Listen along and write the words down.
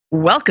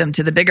Welcome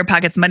to the Bigger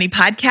Pockets Money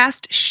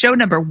Podcast, show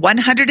number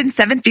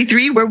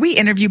 173, where we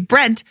interview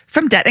Brent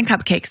from Debt and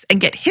Cupcakes and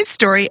get his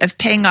story of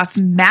paying off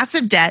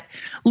massive debt,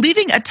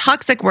 leaving a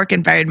toxic work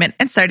environment,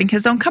 and starting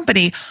his own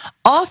company,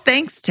 all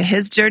thanks to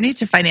his journey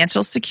to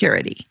financial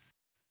security.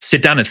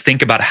 Sit down and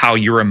think about how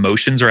your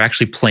emotions are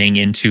actually playing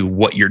into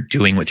what you're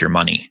doing with your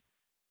money.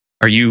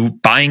 Are you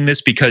buying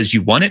this because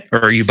you want it,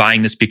 or are you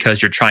buying this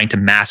because you're trying to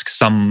mask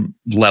some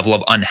level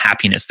of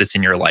unhappiness that's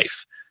in your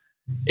life?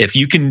 If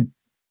you can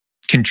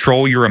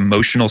control your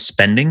emotional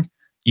spending,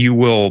 you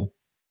will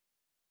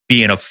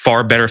be in a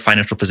far better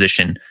financial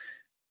position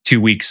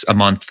 2 weeks, a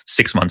month,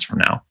 6 months from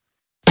now.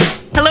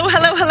 Hello,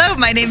 hello, hello.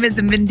 My name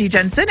is Mindy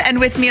Jensen, and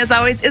with me, as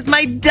always, is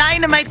my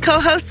dynamite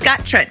co-host,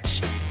 Scott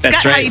Trench. That's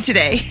Scott, right. How are you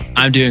today?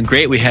 I'm doing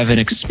great. We have an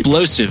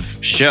explosive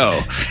show.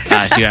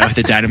 See with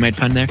the dynamite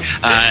pun there?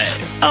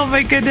 Oh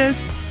my goodness.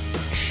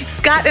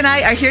 Scott and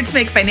I are here to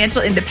make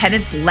financial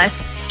independence less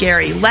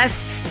scary, less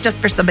just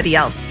for somebody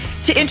else.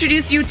 To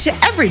introduce you to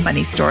every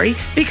money story,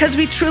 because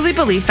we truly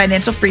believe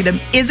financial freedom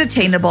is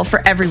attainable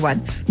for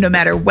everyone, no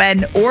matter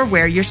when or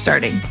where you're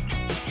starting.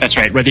 That's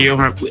right. Whether you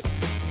want to...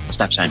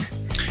 Stop sign.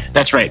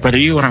 That's right. Whether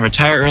you want to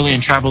retire early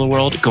and travel the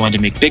world, go on to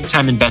make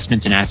big-time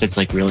investments in assets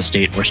like real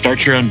estate, or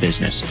start your own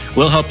business,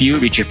 we'll help you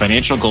reach your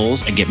financial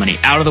goals and get money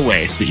out of the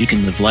way so that you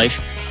can live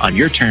life on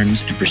your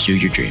terms and pursue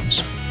your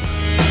dreams.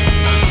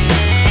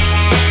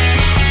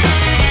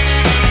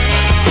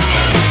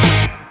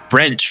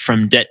 Brent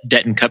from Debt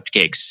and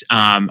Cupcakes.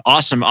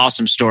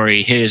 Awesome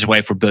story. He and his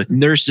wife were both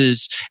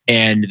nurses,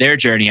 and their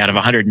journey out of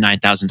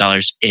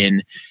 $109,000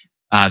 in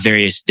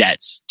various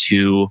debts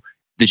to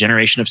the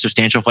generation of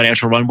substantial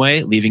financial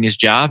runway, leaving his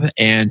job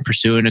and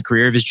pursuing a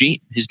career of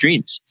his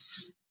dreams.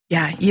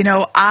 Yeah,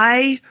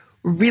 I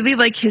really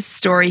like his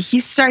story. He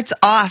starts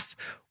off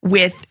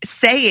with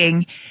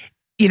saying,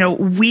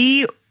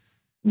 we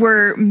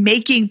were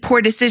making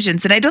poor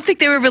decisions. And I don't think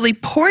they were really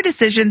poor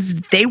decisions.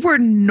 They were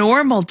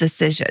normal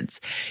decisions.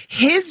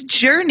 His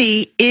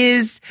journey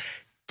is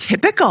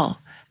typical.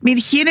 I mean,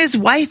 he and his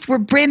wife were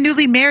brand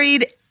newly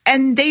married,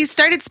 and they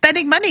started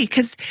spending money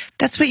because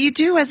that's what you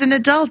do as an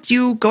adult.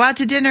 You go out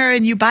to dinner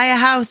and you buy a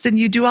house and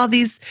you do all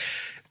these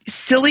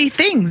silly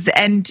things.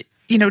 And,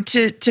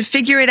 to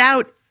figure it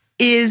out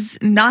is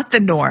not the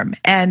norm.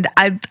 And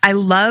I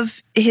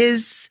love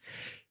his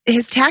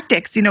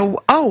tactics.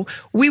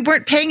 We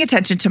weren't paying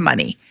attention to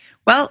money.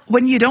 Well,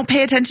 when you don't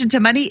pay attention to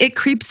money, it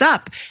creeps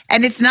up.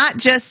 And it's not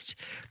just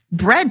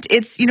Brent,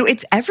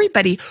 it's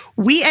everybody.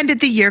 We ended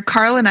the year,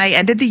 Carl and I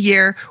ended the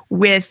year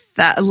with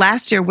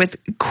last year with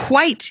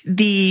quite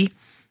the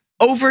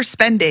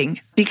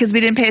overspending because we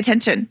didn't pay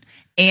attention.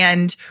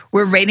 And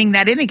we're reining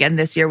that in again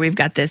this year. We've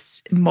got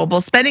this mobile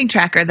spending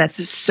tracker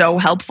that's so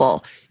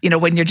helpful,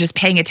 when you're just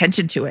paying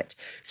attention to it.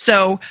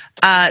 So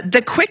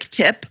the quick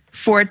tip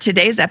for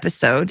today's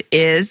episode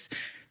is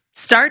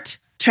start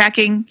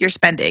tracking your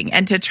spending.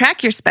 And to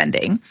track your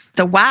spending,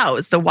 the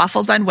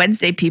Waffles on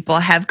Wednesday people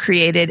have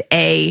created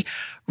a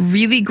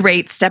really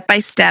great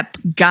step-by-step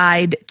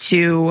guide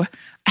to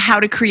how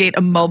to create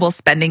a mobile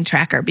spending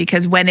tracker.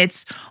 Because when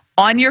it's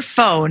on your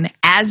phone,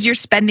 as you're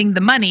spending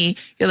the money,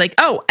 you're like,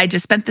 oh, I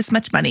just spent this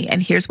much money.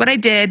 And here's what I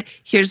did.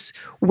 Here's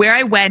where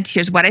I went.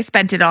 Here's what I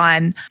spent it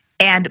on.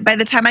 And by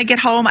the time I get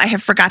home, I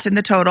have forgotten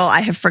the total.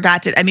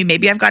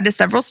 Maybe I've gone to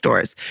several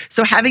stores.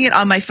 So having it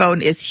on my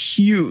phone is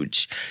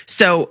huge.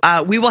 So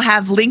we will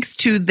have links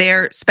to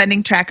their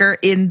spending tracker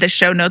in the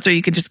show notes, or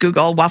you can just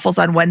Google Waffles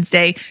on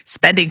Wednesday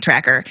spending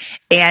tracker.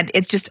 And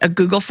it's just a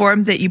Google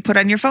form that you put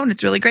on your phone.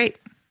 It's really great.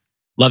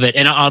 Love it.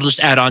 And I'll just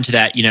add on to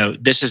that,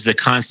 this is the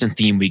constant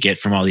theme we get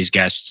from all these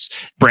guests.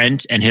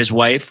 Brent and his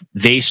wife,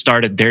 they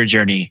started their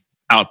journey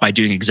out by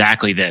doing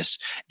exactly this.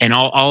 And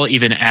I'll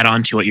even add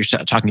on to what you're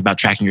talking about,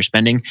 tracking your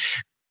spending.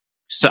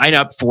 Sign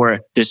up for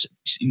this,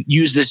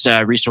 use this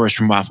resource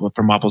from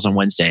Waffles on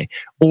Wednesday,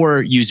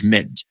 or use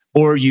Mint,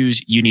 or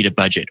use You Need a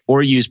Budget,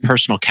 or use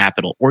Personal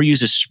Capital, or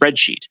use a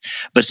spreadsheet.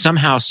 But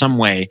somehow, some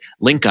way,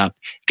 link up,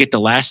 get the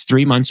last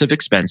 3 months of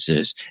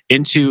expenses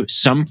into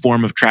some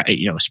form of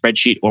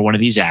spreadsheet or one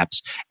of these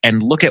apps,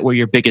 and look at where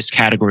your biggest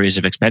categories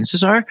of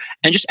expenses are,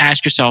 and just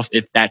ask yourself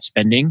if that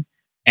spending,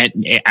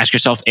 and ask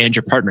yourself and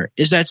your partner,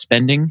 is that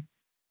spending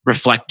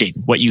reflecting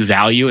what you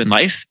value in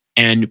life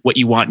and what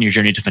you want in your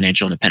journey to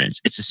financial independence?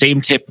 It's the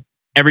same tip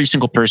every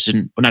single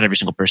person, well, not every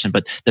single person,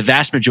 but the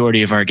vast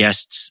majority of our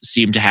guests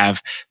seem to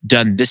have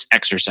done this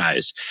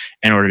exercise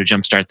in order to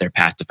jumpstart their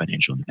path to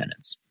financial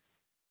independence.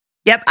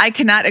 Yep, I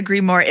cannot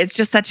agree more. It's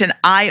just such an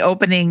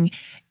eye-opening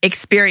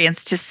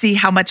experience to see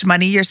how much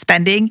money you're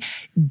spending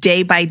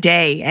day by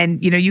day.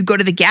 And, you go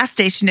to the gas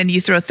station and you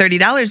throw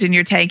 $30 in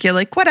your tank, you're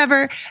like,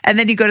 whatever. And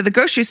then you go to the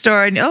grocery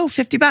store and,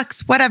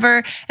 $50,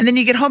 whatever. And then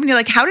you get home and you're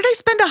like, how did I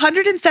spend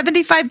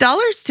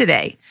 $175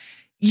 today?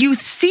 You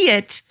see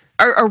it,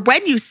 or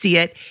when you see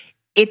it,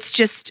 it's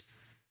just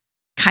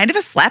kind of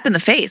a slap in the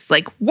face.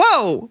 Like,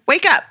 whoa,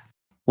 wake up.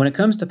 When it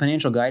comes to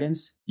financial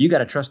guidance, you got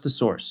to trust the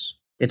source.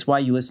 It's why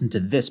you listen to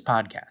this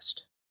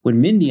podcast. When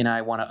Mindy and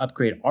I want to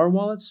upgrade our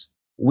wallets,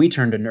 we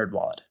turn to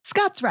NerdWallet.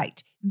 Scott's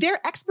right.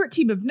 their expert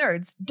team of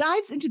nerds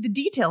dives into the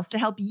details to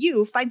help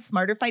you find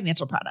smarter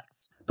financial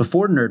products.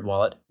 Before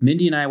NerdWallet,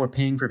 Mindy and I were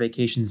paying for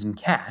vacations in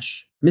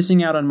cash,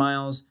 missing out on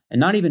miles, and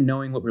not even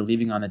knowing what we're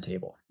leaving on the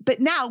table. But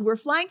now we're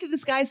flying through the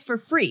skies for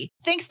free,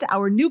 thanks to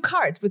our new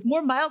cards with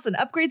more miles and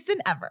upgrades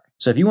than ever.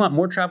 So if you want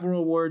more travel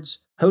rewards,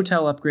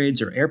 hotel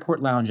upgrades, or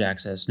airport lounge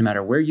access, no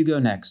matter where you go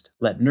next,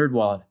 let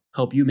NerdWallet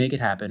help you make it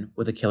happen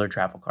with a killer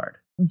travel card.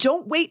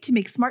 Don't wait to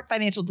make smart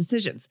financial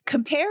decisions.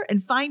 Compare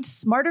and find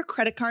smarter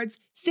credit cards,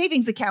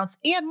 savings accounts,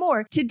 and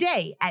more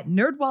today at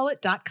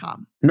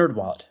nerdwallet.com.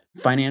 NerdWallet.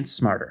 Finance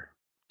smarter.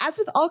 As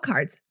with all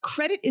cards,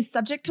 credit is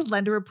subject to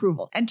lender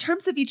approval, and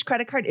terms of each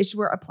credit card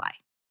issuer apply.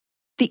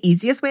 The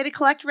easiest way to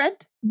collect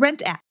rent?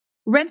 Rent App.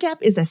 Rent App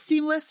is a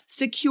seamless,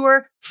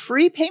 secure,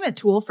 free payment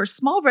tool for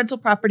small rental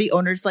property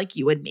owners like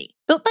you and me.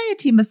 Built by a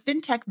team of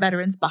fintech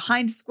veterans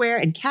behind Square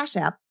and Cash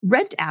App,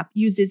 Rent App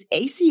uses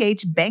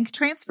ACH bank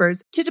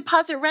transfers to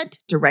deposit rent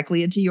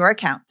directly into your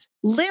account.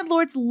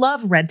 Landlords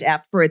love Rent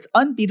App for its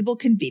unbeatable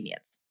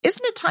convenience.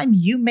 Isn't it time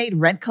you made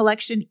rent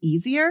collection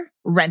easier?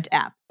 Rent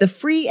App, the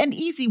free and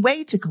easy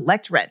way to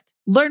collect rent.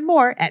 Learn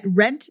more at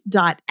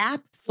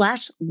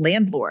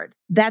rent.app/landlord.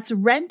 That's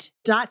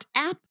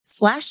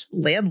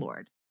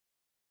rent.app/landlord.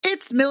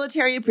 It's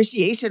Military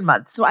Appreciation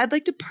Month, so I'd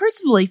like to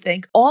personally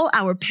thank all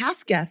our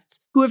past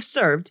guests who have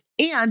served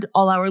and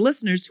all our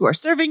listeners who are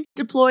serving,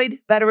 deployed,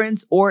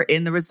 veterans, or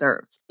in the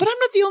reserves. But I'm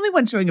not the only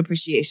one showing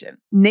appreciation.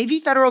 Navy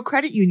Federal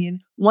Credit Union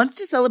wants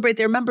to celebrate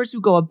their members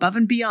who go above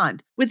and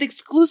beyond with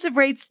exclusive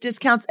rates,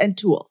 discounts, and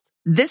tools.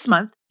 This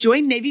month,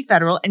 join Navy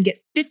Federal and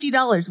get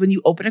 $50 when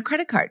you open a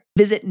credit card.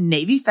 Visit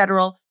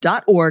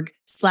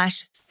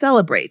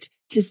NavyFederal.org/celebrate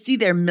to see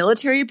their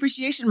Military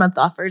Appreciation Month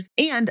offers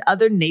and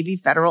other Navy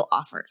Federal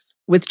offers.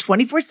 With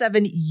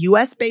 24/7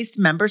 U.S.-based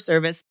member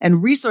service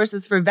and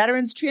resources for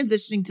veterans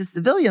transitioning to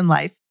civilian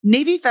life,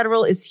 Navy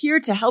Federal is here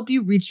to help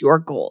you reach your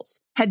goals.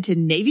 Head to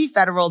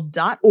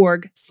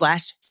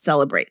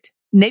NavyFederal.org/celebrate.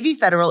 Navy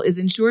Federal is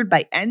insured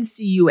by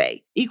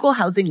NCUA, Equal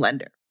Housing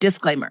Lender.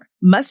 Disclaimer,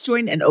 must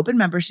join an open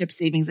membership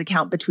savings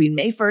account between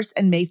May 1st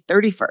and May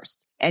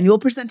 31st. Annual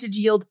percentage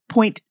yield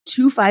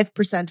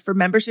 0.25% for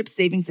membership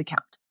savings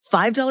account.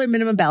 $5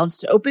 minimum balance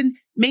to open,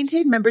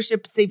 maintain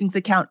membership savings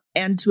account,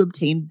 and to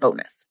obtain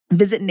bonus.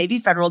 Visit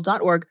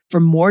NavyFederal.org for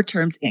more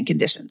terms and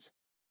conditions.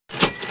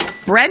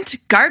 Brent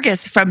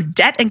Gargas from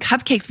Debt and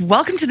Cupcakes,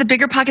 welcome to the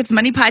Bigger Pockets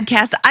Money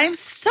Podcast. I am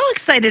so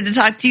excited to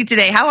talk to you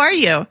today. How are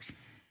you?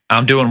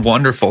 I'm doing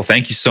wonderful.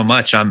 Thank you so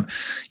much. I'm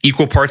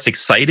equal parts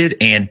excited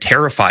and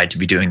terrified to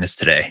be doing this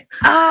today.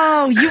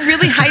 Oh, you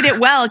really hide it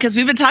well because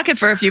we've been talking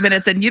for a few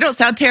minutes and you don't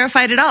sound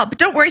terrified at all. But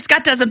don't worry,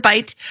 Scott doesn't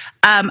bite.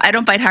 I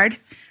don't bite hard.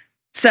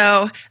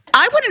 So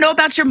I want to know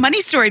about your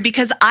money story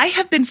because I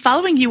have been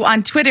following you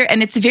on Twitter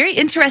and it's very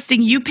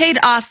interesting. You paid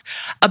off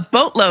a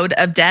boatload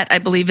of debt, I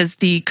believe is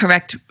the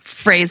correct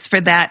phrase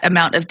for that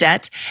amount of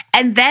debt.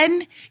 And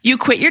then you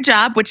quit your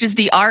job, which is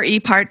the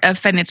RE part of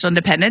financial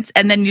independence.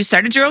 And then you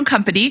started your own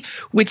company,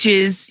 which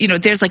is,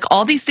 there's like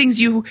all these things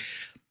you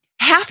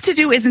have to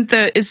do isn't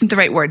the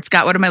right word.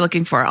 Scott, what am I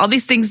looking for? All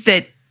these things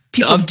that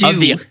people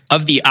do.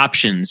 Of the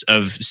options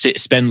of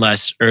spend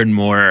less, earn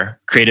more,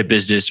 create a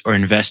business, or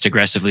invest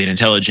aggressively and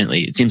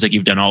intelligently, it seems like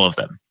you've done all of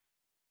them.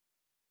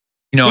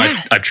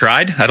 I've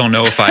tried. I don't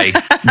know if I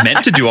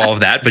meant to do all of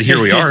that, but here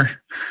we are.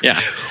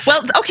 Yeah.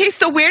 Well, okay.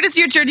 So where does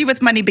your journey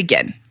with money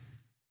begin?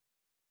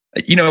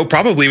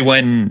 Probably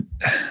when,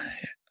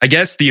 I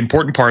guess the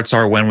important parts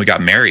are when we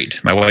got married.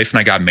 My wife and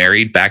I got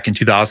married back in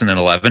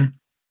 2011.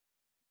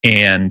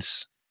 And,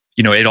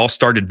 it all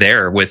started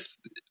there with,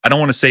 I don't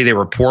want to say they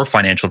were poor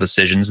financial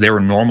decisions. They were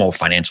normal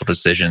financial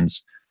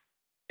decisions.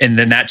 And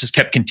then that just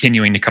kept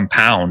continuing to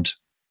compound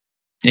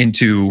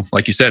into,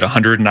 like you said,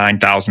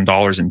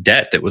 $109,000 in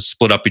debt that was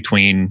split up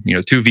between,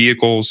 2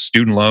 vehicles,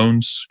 student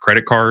loans,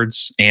 credit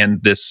cards,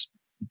 and this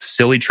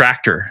silly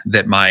tractor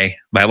that my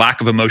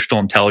lack of emotional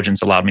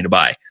intelligence allowed me to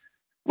buy.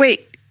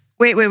 Wait.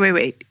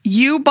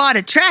 You bought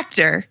a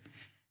tractor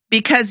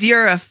because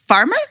you're a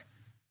farmer?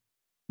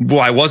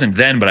 Well, I wasn't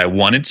then, but I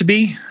wanted to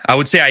be. I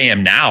would say I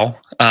am now.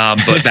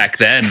 But back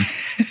then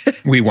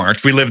we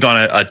weren't. We lived on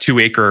a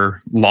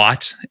 2-acre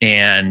lot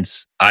and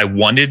I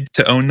wanted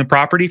to own the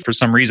property. For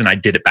some reason, I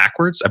did it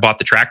backwards. I bought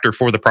the tractor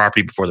for the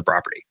property before the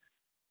property.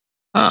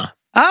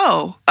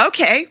 Oh,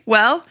 okay.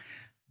 Well,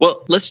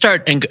 let's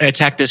start and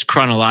attack this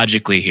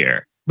chronologically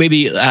here.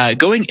 Maybe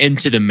going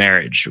into the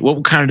marriage, what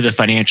were kind of the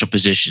financial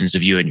positions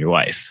of you and your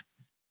wife?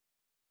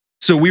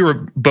 So we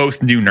were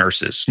both new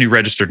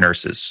registered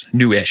nurses,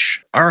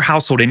 new-ish. Our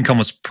household income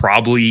was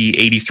probably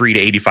 $83,000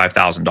 to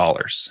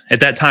 $85,000.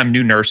 At that time,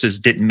 new nurses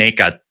didn't make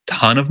a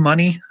ton of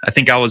money. I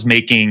think I was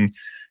making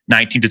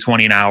 $19 to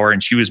 $20 an hour,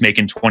 and she was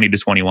making $20 to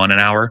 $21 an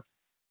hour.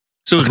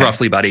 So it was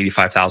roughly about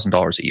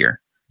 $85,000 a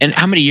year. And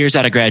how many years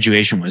out of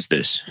graduation was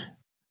this?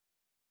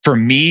 For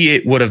me,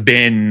 it would have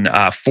been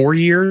 4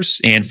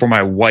 years, and for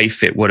my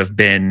wife, it would have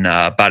been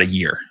about a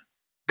year.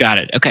 Got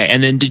it. Okay.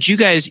 And then did you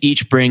guys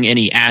each bring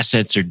any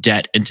assets or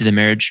debt into the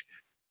marriage?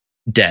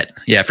 Debt.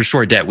 Yeah, for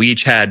sure. Debt. We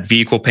each had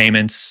vehicle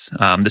payments.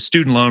 The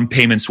student loan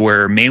payments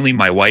were mainly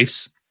my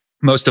wife's.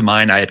 Most of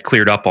mine I had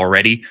cleared up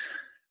already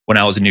when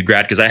I was a new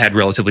grad because I had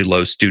relatively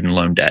low student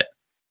loan debt.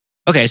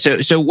 Okay,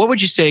 so what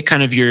would you say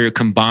kind of your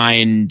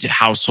combined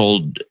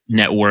household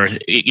net worth,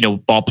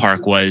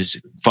 ballpark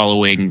was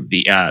following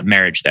the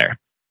marriage there?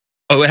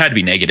 Oh, it had to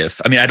be negative.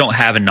 I mean, I don't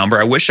have a number.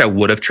 I wish I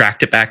would have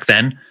tracked it back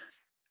then,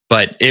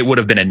 but it would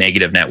have been a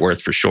negative net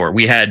worth for sure.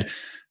 We had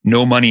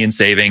no money in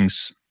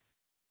savings.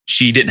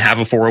 She didn't have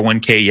a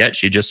 401k yet.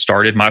 She just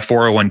started. My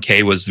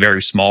 401k was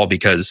very small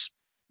because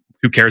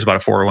who cares about a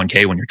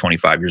 401k when you're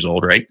 25 years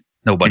old, right?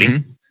 Nobody.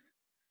 Mm-hmm.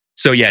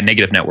 So yeah,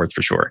 negative net worth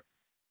for sure.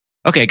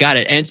 Okay, got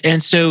it.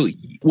 And so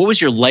what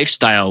was your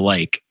lifestyle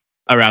like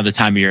around the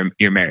time of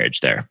your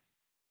marriage there?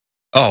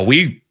 Oh,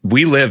 we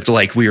lived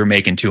like we were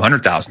making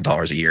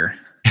 $200,000 a year.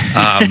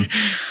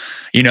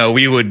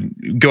 We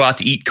would go out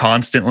to eat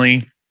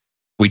constantly.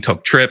 We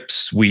took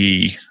trips.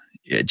 We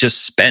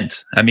just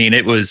spent. I mean,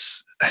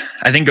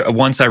 I think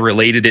once I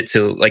related it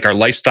to like our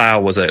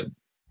lifestyle was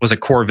a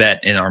Corvette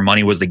and our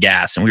money was the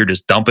gas, and we were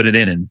just dumping it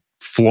in and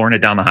flooring it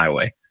down the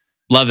highway.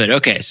 Love it.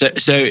 Okay. So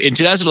in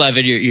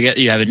 2011,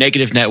 you have a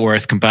negative net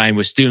worth combined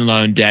with student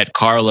loan debt,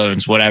 car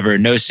loans, whatever,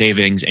 no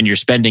savings, and you're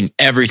spending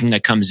everything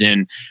that comes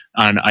in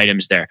on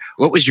items there.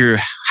 What was your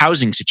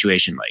housing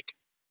situation like?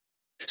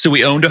 So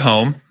we owned a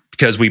home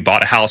because we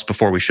bought a house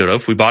before we should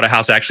have. We bought a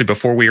house actually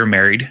before we were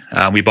married.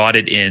 We bought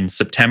it in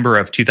September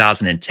of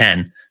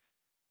 2010,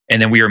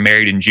 and then we were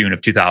married in June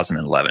of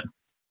 2011.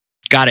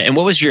 Got it. And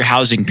what was your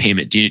housing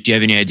payment? Do you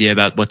have any idea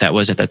about what that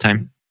was at that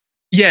time?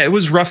 Yeah, it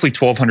was roughly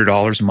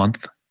 $1,200 a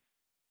month.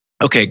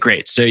 Okay,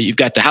 great. So you've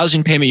got the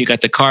housing payment, you've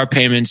got the car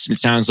payments. It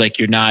sounds like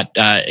you're not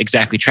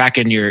exactly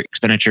tracking your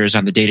expenditures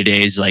on the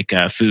day-to-days like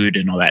food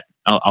and all that,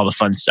 all the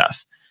fun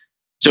stuff.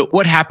 So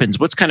what happens?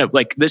 What's kind of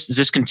like this? Does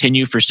this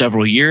continue for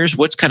several years?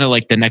 What's kind of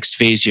like the next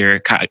phase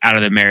here out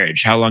of the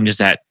marriage? How long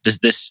does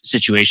this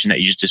situation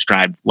that you just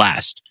described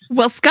last?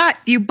 Well, Scott,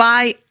 you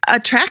buy a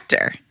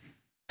tractor.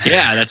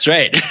 Yeah, that's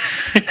right.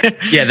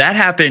 Yeah, that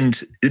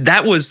happened.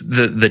 That was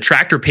the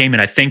tractor payment,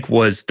 I think,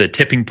 was the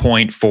tipping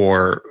point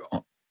for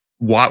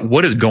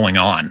what is going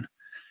on.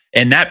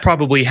 And that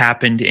probably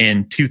happened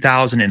in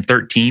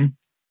 2013.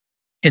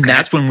 And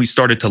that's when we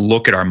started to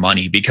look at our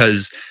money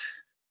because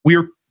we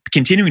were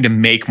continuing to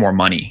make more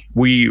money.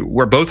 We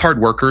were both hard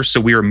workers, so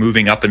we were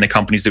moving up in the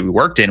companies that we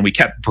worked in. We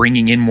kept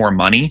bringing in more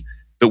money,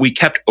 but we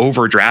kept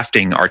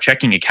overdrafting our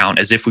checking account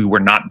as if we were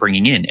not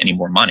bringing in any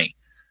more money.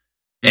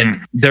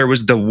 And there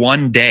was the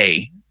one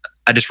day,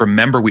 I just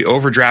remember we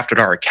overdrafted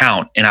our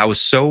account and I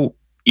was so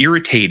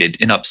irritated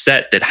and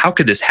upset that how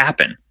could this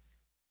happen?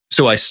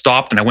 So I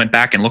stopped and I went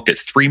back and looked at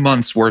 3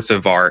 months worth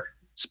of our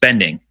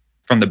spending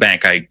from the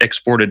bank. I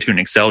exported to an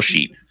Excel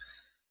sheet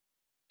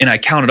and I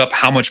counted up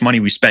how much money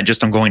we spent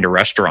just on going to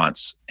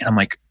restaurants. And I'm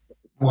like,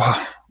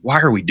 why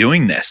are we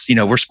doing this?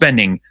 We're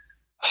spending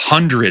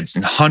hundreds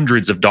and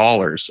hundreds of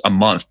dollars a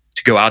month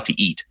to go out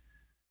to eat.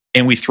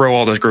 And we throw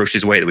all those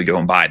groceries away that we go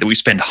and buy, that we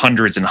spend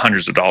hundreds and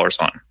hundreds of dollars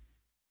on.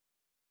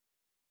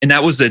 And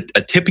that was a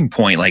tipping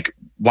point. Like,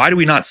 why do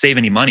we not save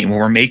any money when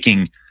we're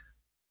making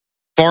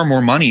far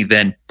more money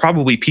than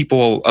probably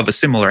people of a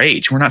similar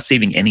age? We're not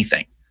saving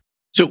anything.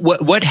 So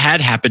what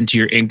had happened to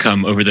your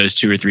income over those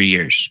 2 or 3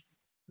 years?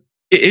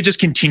 It just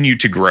continued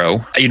to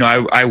grow.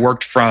 I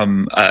worked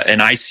from an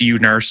ICU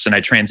nurse and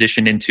I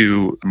transitioned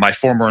into my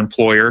former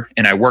employer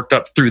and I worked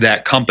up through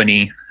that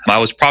company. I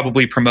was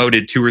probably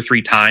promoted 2 or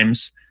 3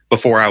 times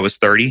before I was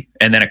 30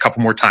 and then a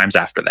couple more times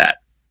after that.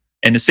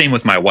 And the same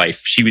with my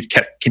wife. She would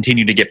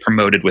continue to get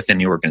promoted within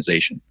the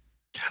organization.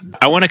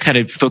 I want to kind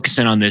of focus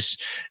in on this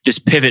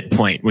pivot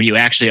point where you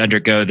actually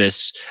undergo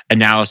this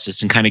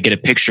analysis and kind of get a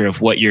picture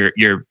of what your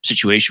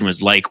situation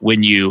was like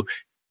when you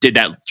did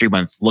that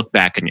 3-month look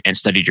back and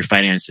studied your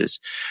finances.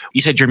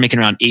 You said you're making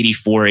around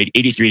 83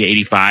 to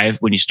 85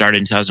 when you started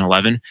in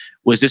 2011.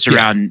 Was this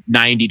around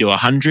 90 to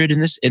 100 in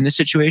this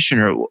situation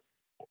or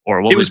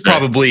what? It was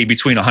probably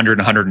between 100 and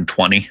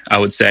 120, I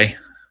would say,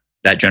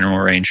 that general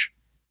range.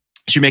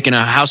 So you're making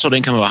a household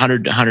income of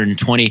 100 to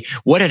 120.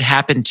 What had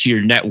happened to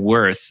your net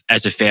worth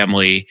as a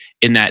family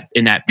in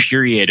that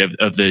period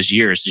of those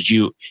years? Did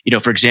you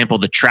for example,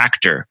 the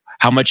tractor,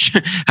 how much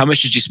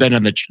did you spend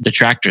on the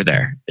tractor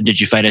there? Did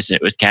you finance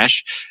it with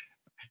cash?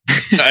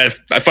 I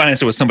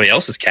financed it with somebody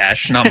else's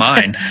cash, not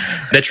mine.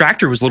 The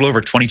tractor was a little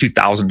over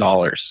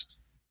 $22,000.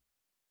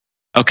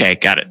 Okay,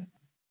 got it.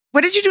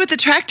 What did you do with the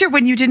tractor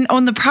when you didn't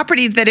own the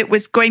property that it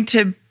was going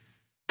to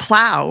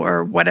plow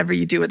or whatever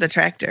you do with a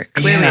tractor?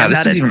 Clearly, yeah,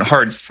 this is even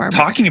hard.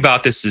 Talking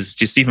about this is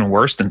just even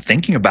worse than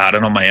thinking about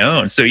it on my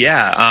own. So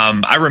yeah,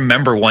 I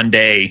remember one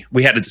day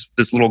we had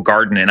this little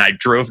garden and I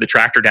drove the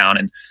tractor down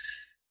and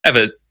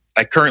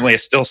I currently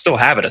still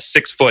have it, a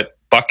 6-foot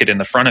bucket in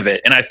the front of it.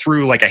 And I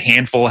threw like a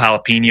handful of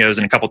jalapenos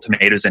and a couple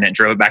tomatoes in it and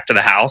drove it back to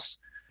the house.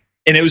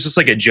 And it was just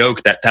like a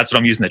joke that's what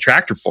I'm using the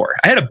tractor for.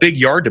 I had a big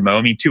yard to mow.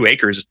 I mean, 2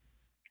 acres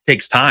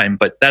takes time,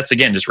 but that's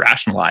again, just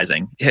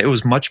rationalizing. It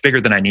was much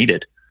bigger than I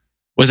needed.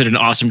 Was it an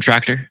awesome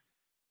tractor?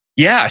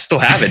 Yeah, I still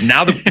have it.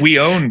 Now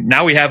that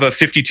now we have a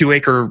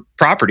 52-acre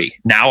property.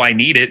 Now I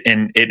need it,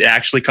 and it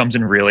actually comes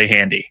in really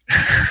handy.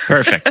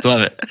 Perfect.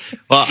 Love it.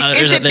 Well,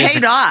 is it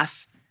paid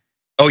off?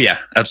 Oh, yeah,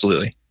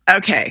 absolutely.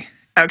 Okay.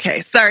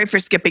 Sorry for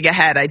skipping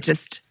ahead. I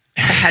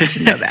had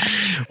to know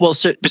that. Well,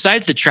 so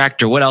besides the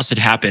tractor, what else had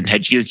happened?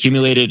 Had you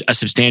accumulated a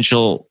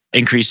substantial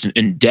increase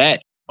in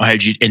debt? Or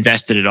had you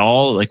invested at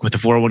all, like with the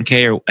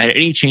 401k? Or had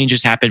any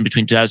changes happened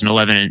between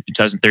 2011 and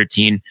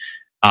 2013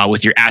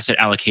 with your asset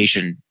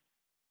allocation?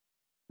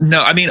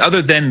 No, I mean,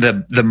 other than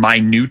the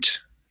minute,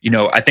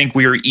 I think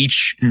we were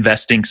each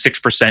investing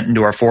 6%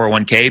 into our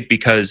 401k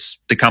because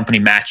the company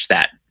matched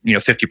that,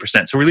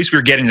 50%. So at least we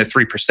were getting the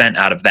 3%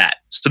 out of that.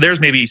 So there's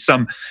maybe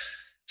some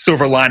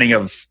silver lining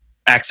of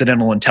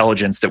accidental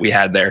intelligence that we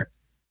had there.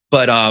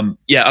 But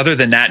other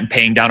than that and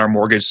paying down our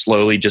mortgage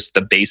slowly, just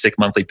the basic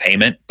monthly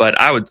payment. But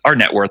our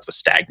net worth was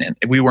stagnant.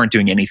 We weren't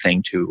doing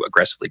anything to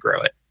aggressively grow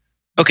it.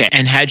 Okay.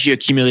 And had you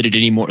accumulated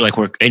any more, like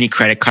any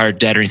credit card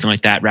debt or anything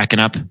like that racking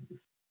up?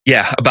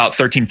 Yeah, about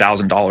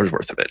 $13,000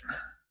 worth of it.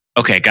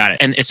 Okay, got it.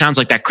 And it sounds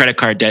like that credit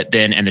card debt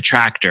then and the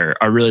tractor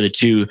are really the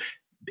two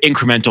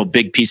incremental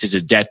big pieces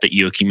of debt that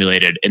you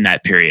accumulated in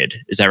that period.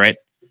 Is that right?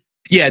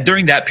 Yeah,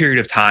 during that period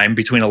of time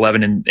between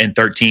 11 and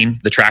 13,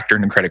 the tractor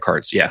and the credit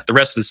cards. Yeah, the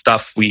rest of the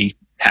stuff we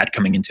had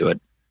coming into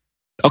it.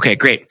 Okay,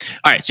 great.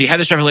 All right, so you have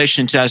this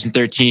revelation in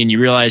 2013.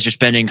 You realize you're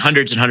spending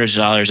hundreds and hundreds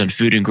of dollars on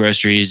food and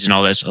groceries and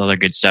all this other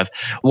good stuff.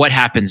 What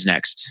happens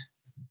next?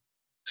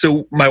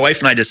 So my wife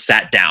and I just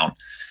sat down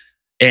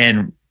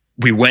and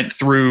we went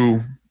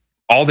through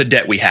all the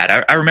debt we had.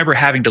 I remember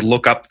having to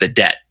look up the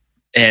debt,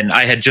 and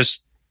I had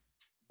just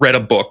read a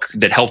book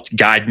that helped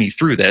guide me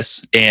through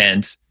this.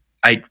 And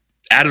I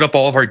added up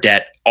all of our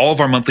debt, all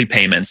of our monthly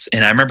payments.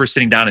 And I remember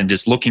sitting down and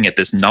just looking at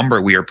this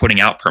number we were putting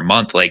out per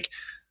month. Like,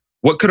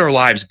 what could our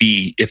lives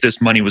be if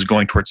this money was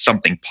going towards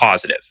something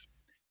positive?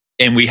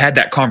 And we had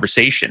that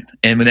conversation.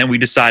 And then we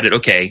decided,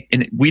 okay,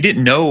 and we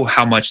didn't know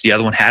how much the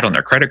other one had on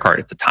their credit card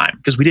at the time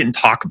because we didn't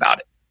talk about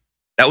it.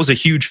 That was a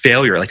huge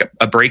failure, like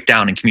a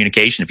breakdown in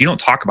communication. If you don't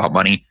talk about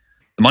money,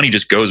 the money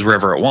just goes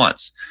wherever it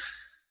wants.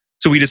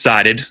 So we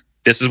decided,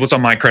 this is what's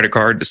on my credit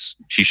card.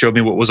 She showed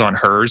me what was on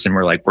hers, and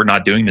we're like, we're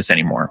not doing this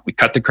anymore. We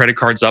cut the credit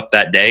cards up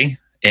that day,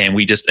 and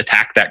we just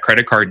attacked that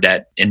credit card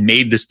debt and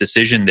made this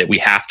decision that we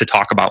have to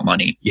talk about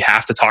money. You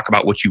have to talk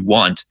about what you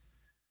want,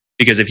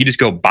 because if you just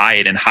go buy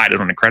it and hide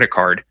it on a credit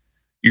card,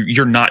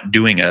 you're not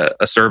doing a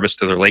service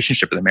to the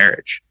relationship of the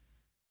marriage.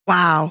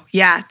 Wow.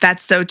 Yeah,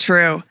 that's so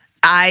true.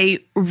 I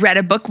read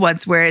a book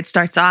once where it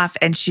starts off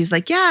and she's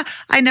like, yeah,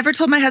 I never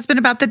told my husband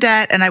about the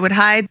debt, and I would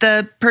hide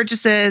the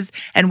purchases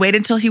and wait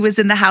until he was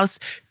in the house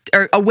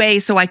or away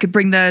so I could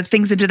bring the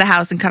things into the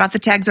house and cut off the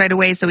tags right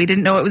away so he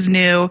didn't know it was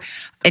new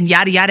and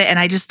yada, yada. And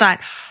I just thought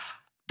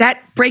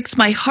that breaks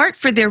my heart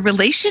for their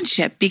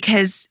relationship,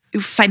 because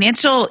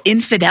financial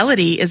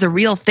infidelity is a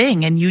real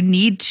thing and you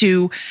need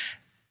to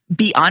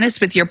be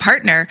honest with your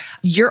partner.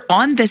 You're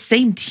on the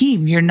same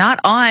team. You're not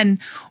on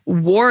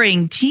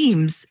warring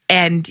teams,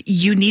 and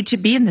you need to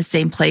be in the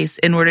same place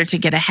in order to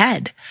get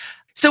ahead.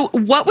 So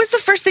what was the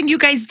first thing you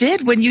guys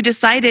did when you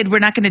decided we're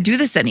not going to do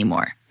this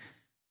anymore?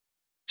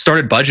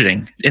 Started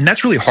budgeting. And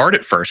that's really hard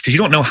at first because you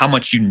don't know how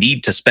much you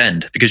need to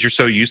spend because you're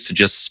so used to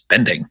just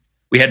spending.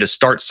 We had to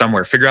start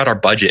somewhere, figure out our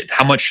budget.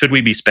 How much should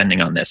we be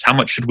spending on this? How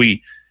much should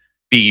we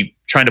be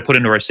trying to put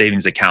into our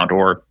savings account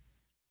or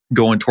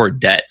going toward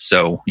debt?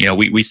 So,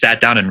 we sat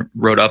down and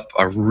wrote up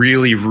a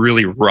really,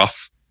 really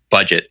rough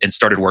budget and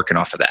started working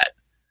off of that.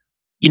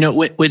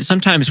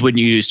 Sometimes when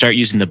you start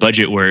using the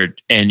budget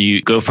word and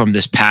you go from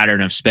this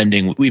pattern of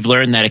spending, we've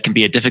learned that it can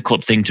be a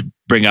difficult thing to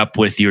bring up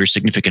with your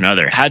significant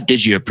other. How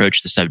did you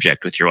approach the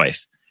subject with your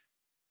wife?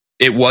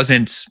 It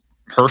wasn't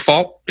her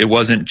fault. It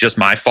wasn't just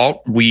my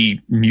fault.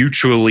 We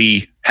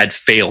mutually had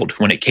failed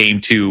when it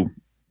came to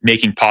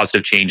making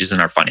positive changes in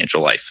our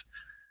financial life.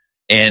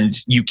 And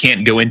you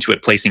can't go into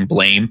it placing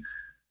blame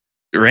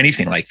or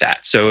anything like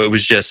that. So it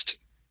was just,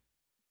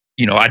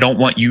 I don't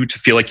want you to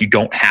feel like you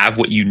don't have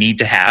what you need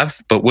to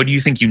have, but what do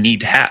you think you need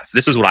to have?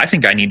 This is what I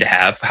think I need to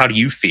have. How do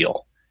you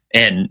feel?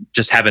 And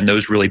just having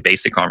those really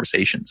basic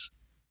conversations.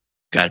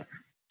 Got it.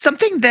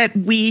 Something that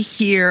we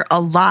hear a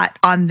lot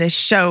on this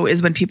show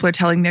is when people are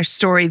telling their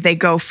story, they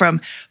go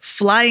from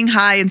flying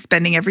high and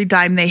spending every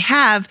dime they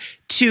have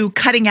to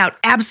cutting out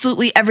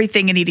absolutely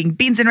everything and eating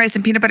beans and rice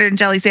and peanut butter and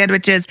jelly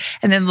sandwiches.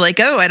 And then like,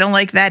 oh, I don't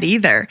like that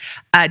either.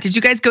 Did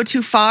you guys go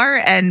too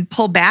far and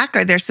pull back?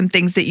 Are there some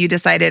things that you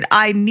decided,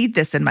 I need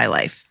this in my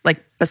life,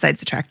 like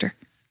besides the tractor?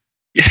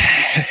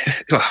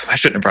 Oh, I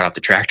shouldn't have brought up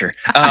the tractor.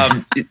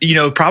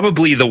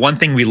 Probably the one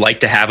thing we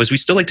like to have is we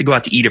still like to go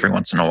out to eat every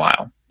once in a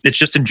while. It's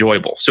just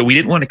enjoyable. So we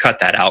didn't want to cut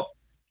that out.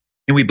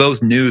 And we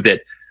both knew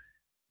that,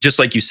 just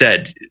like you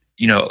said,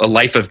 a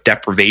life of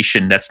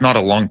deprivation, that's not a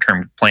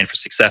long-term plan for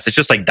success. It's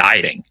just like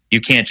dieting. You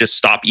can't just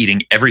stop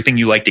eating everything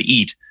you like to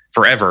eat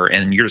forever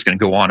and you're just going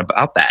to go on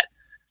about that.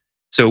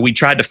 So we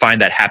tried to find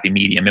that happy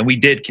medium, and we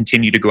did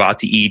continue to go out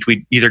to eat.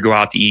 We'd either go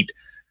out to eat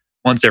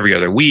once every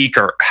other week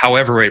or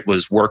however it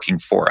was working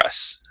for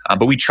us.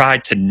 But we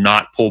tried to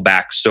not pull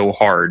back so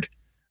hard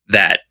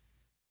that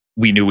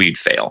we knew we'd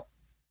fail.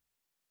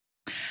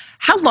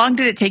 How long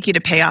did it take you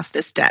to pay off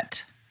this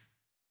debt?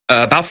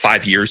 About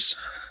 5 years.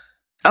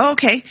 Oh,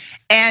 okay.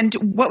 And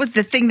what was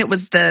the thing that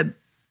was the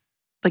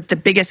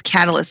biggest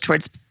catalyst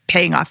towards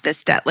paying off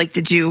this debt?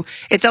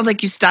 It sounds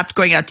like you stopped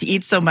going out to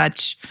eat so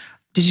much.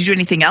 Did you do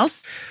anything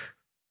else?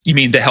 You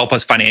mean to help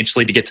us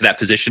financially to get to that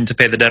position to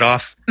pay the debt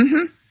off?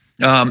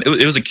 Mm-hmm.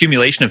 It was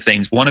accumulation of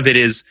things. One of it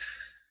is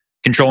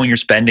controlling your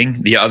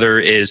spending. The other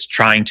is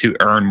trying to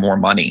earn more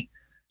money.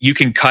 You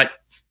can cut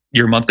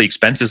your monthly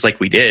expenses like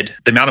we did.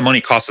 The amount of money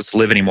it costs us to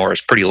live anymore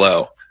is pretty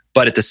low.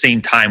 But at the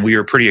same time, we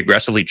were pretty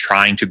aggressively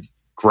trying to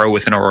grow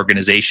within our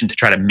organization to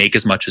try to make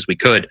as much as we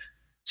could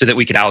so that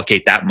we could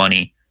allocate that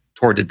money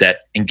toward the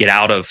debt and get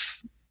out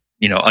of,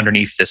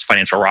 underneath this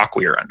financial rock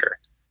we were under.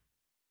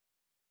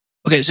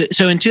 Okay,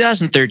 so in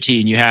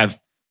 2013, you have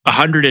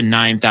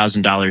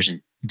 $109,000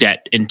 in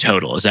debt in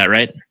total. Is that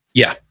right?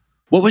 Yeah.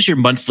 What was your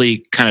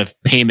monthly kind of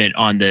payment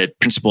on the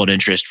principal and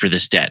interest for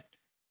this debt?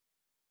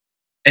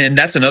 And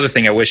that's another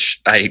thing I wish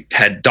I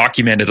had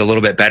documented a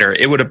little bit better.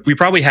 We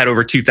probably had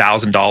over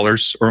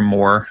 $2,000 or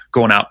more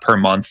going out per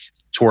month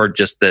toward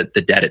just the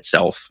debt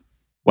itself.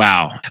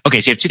 Wow.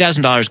 Okay, so you have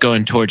 $2,000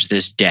 going towards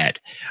this debt.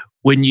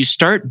 When you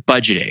start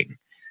budgeting,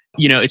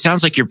 it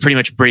sounds like you're pretty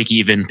much break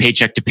even,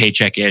 paycheck to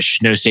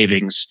paycheck-ish, no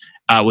savings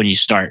when you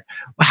start.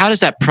 How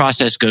does that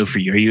process go for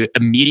you? Are you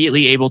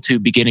immediately able to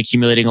begin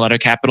accumulating a lot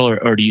of capital,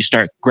 or do you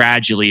start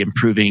gradually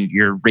improving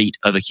your rate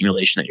of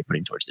accumulation that you're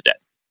putting towards the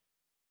debt?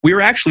 We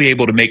were actually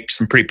able to make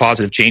some pretty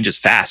positive changes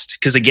fast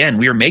because, again,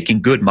 we were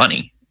making good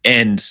money.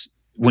 And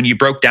when you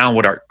broke down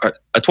what a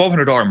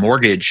 $1,200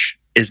 mortgage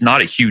is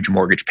not a huge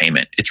mortgage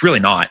payment. It's really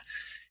not.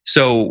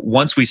 So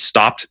once we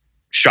stopped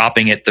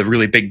shopping at the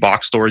really big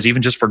box stores,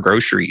 even just for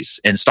groceries,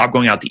 and stopped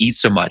going out to eat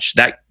so much,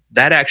 that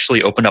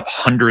actually opened up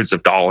hundreds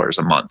of dollars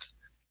a month.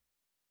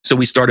 So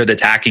we started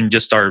attacking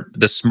just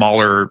the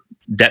smaller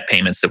debt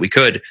payments that we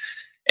could.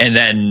 And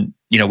then,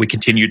 we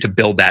continued to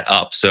build that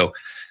up. So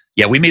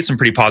yeah, we made some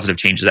pretty positive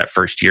changes that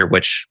first year,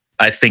 which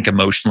I think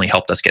emotionally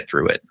helped us get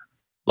through it.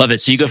 Love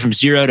it. So you go from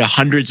zero to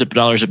hundreds of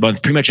dollars a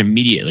month pretty much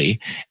immediately.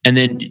 And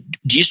then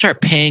do you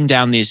start paying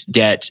down this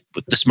debt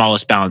with the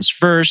smallest balance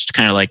first,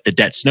 kind of like the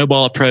debt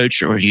snowball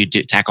approach, or do you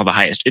tackle the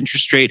highest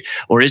interest rate?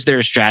 Or is there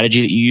a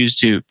strategy that you use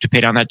to pay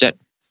down that debt?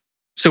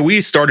 So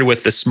we started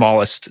with the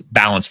smallest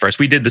balance first.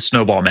 We did the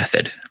snowball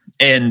method.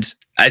 And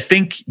I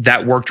think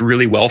that worked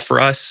really well for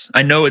us.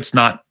 I know it's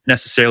not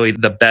necessarily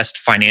the best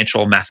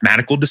financial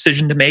mathematical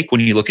decision to make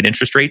when you look at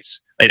interest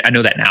rates. I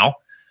know that now.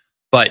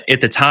 But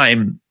at the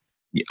time,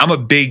 I'm a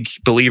big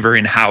believer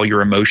in how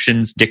your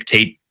emotions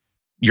dictate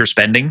your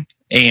spending,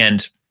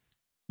 and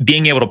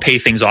being able to pay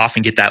things off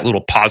and get that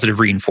little positive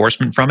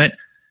reinforcement from it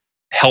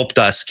helped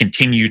us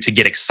continue to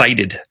get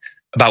excited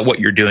about what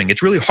you're doing.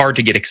 It's really hard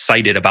to get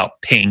excited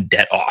about paying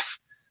debt off.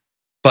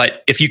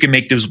 But if you can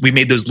we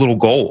made those little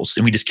goals,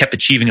 and we just kept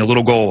achieving a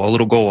little goal, a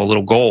little goal, a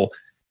little goal.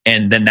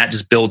 And then that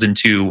just builds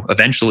into,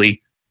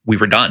 eventually we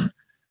were done.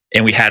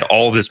 And we had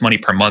all of this money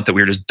per month that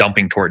we were just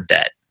dumping toward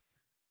debt.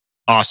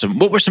 Awesome.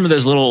 What were some of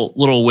those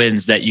little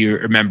wins that you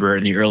remember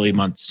in the early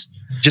months?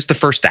 Just the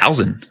first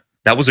 1,000.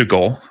 That was a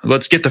goal.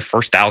 Let's get the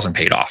first 1,000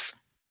 paid off.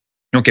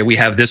 Okay, we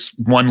have this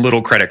one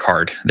little credit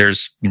card.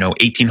 There's,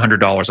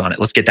 $1,800 on it.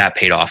 Let's get that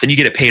paid off. And you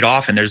get it paid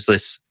off, and there's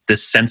this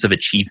sense of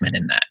achievement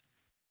in that.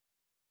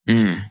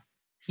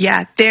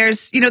 Yeah,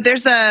 there's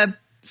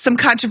some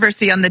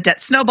controversy on the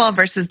debt snowball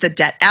versus the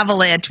debt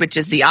avalanche, which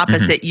is the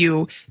opposite.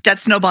 Debt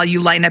snowball, you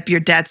line up your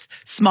debts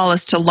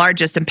smallest to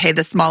largest and pay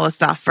the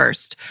smallest off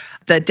first.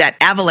 The debt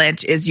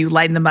avalanche is you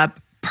line them up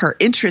per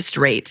interest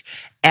rate,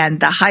 and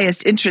the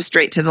highest interest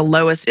rate to the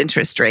lowest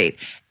interest rate.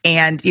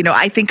 And,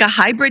 I think a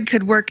hybrid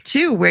could work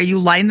too, where you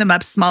line them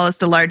up smallest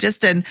to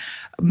largest and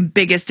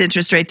biggest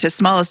interest rate to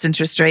smallest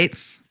interest rate.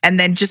 And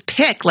then just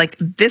pick, like,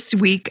 this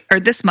week or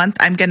this month,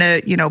 I'm going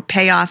to,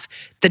 pay off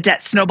the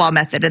debt snowball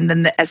method. And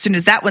then as soon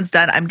as that one's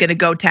done, I'm going to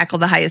go tackle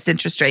the highest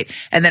interest rate.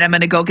 And then I'm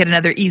going to go get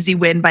another easy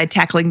win by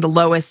tackling the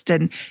lowest,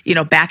 and,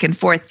 back and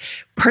forth.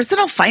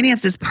 Personal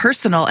finance is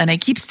personal. And I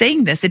keep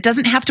saying this, it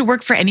doesn't have to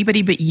work for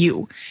anybody but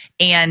you.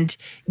 And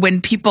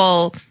when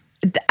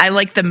I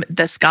like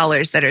the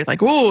scholars that are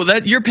like, oh,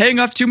 that you're paying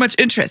off too much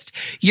interest.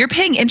 You're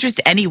paying interest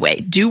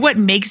anyway. Do what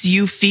makes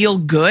you feel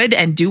good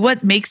and do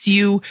what makes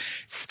you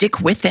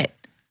stick with it.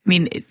 I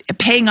mean,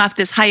 paying off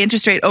this high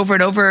interest rate over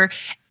and over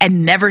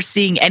and never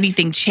seeing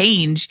anything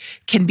change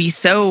can be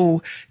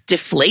so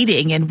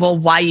deflating. And well,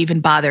 why even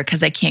bother?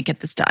 Because I can't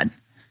get this done.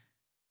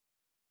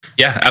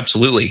 Yeah,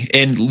 absolutely.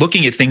 And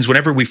looking at things,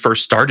 whenever we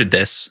first started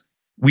this,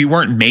 we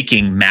weren't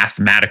making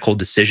mathematical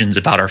decisions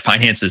about our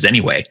finances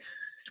anyway.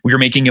 We were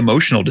making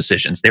emotional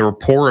decisions. They were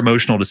poor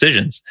emotional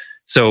decisions.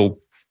 So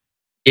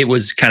it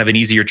was kind of an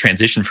easier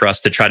transition for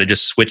us to try to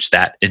just switch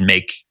that and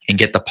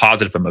get the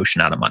positive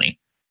emotion out of money.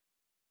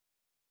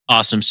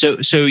 Awesome. So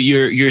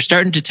you're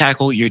starting to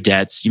tackle your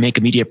debts. You make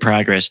immediate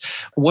progress.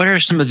 What are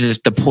some of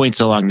the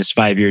points along this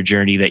 5-year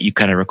journey that you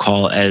kind of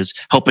recall as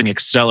helping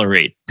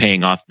accelerate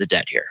paying off the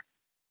debt here?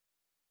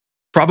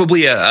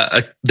 Probably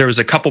there was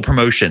a couple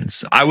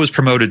promotions. I was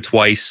promoted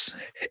twice,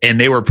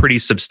 and they were pretty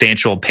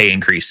substantial pay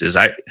increases.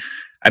 I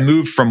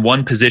moved from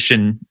one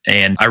position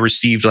and I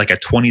received like a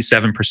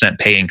 27%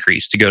 pay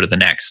increase to go to the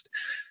next.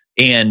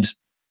 And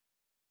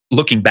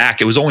looking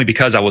back, it was only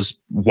because I was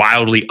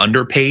wildly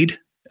underpaid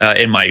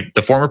in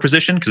the former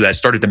position, because I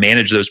started to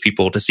manage those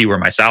people to see where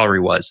my salary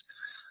was.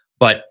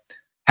 But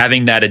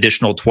having that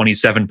additional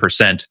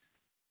 27%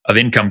 of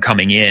income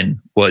coming in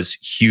was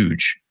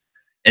huge.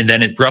 And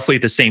then roughly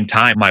at the same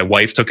time, my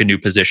wife took a new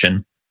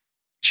position.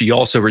 She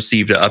also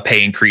received a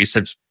pay increase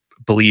of,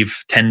 I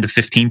believe, 10 to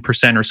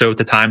 15% or so at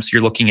the time. So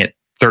you're looking at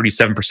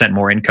 37%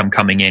 more income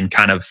coming in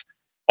kind of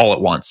all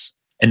at once.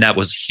 And that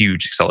was a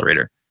huge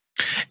accelerator.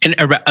 And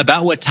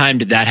about what time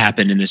did that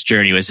happen in this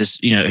journey? Was this,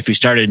 if we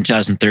started in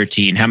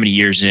 2013, how many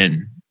years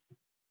in?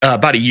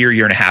 About a year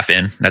and a half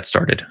in, that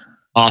started.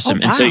 Awesome.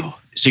 Oh, wow. And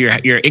so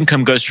your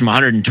income goes from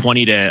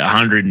 120 to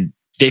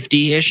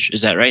 150-ish.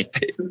 Is that right?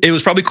 It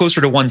was probably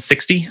closer to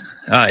 160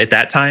 at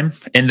that time.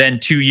 And then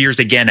 2 years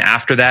again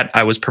after that,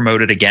 I was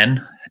promoted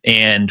again.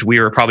 And we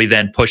were probably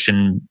then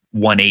pushing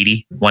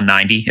 180,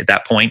 190 at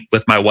that point,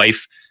 with my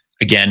wife,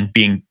 again,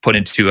 being put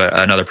into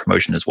another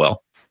promotion as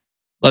well.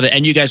 Love it.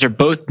 And you guys are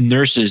both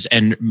nurses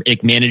and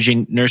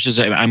managing nurses,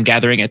 I'm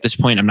gathering at this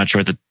point. I'm not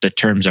sure what the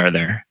terms are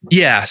there.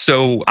 Yeah.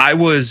 So I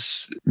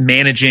was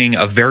managing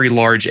a very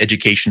large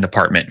education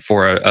department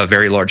for a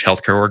very large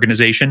healthcare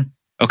organization.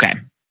 Okay.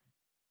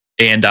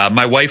 And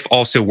my wife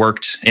also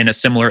worked in a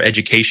similar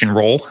education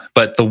role,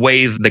 but the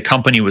way the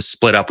company was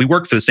split up, we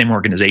worked for the same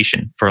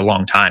organization for a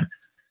long time.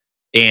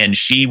 And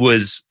she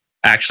was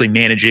actually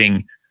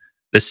managing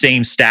the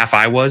same staff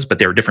I was, but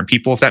they were different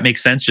people, if that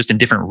makes sense, just in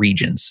different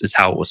regions is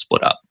how it was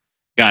split up.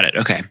 Got it.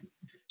 Okay.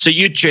 So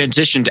you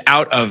transitioned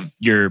out of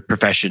your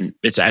profession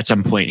at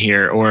some point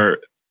here, or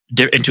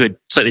into a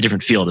slightly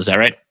different field. Is that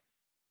right?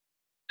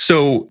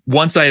 So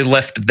once I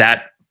left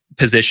that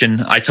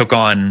position, I took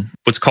on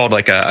what's called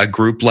like a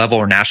group level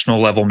or national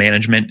level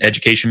management,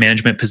 education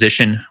management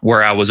position,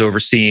 where I was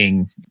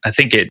overseeing,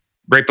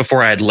 right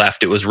before I had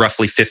left, it was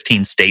roughly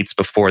 15 states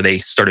before they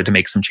started to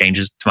make some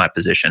changes to my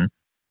position.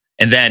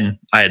 And then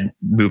I had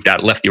moved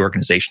out, left the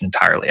organization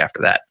entirely after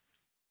that.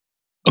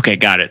 Okay,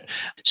 got it.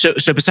 So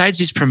besides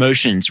these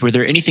promotions, were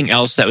there anything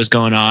else that was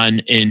going on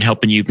in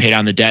helping you pay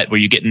down the debt? Were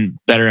you getting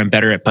better and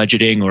better at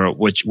budgeting, or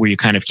were you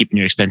kind of keeping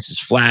your expenses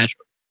flat?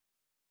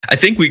 I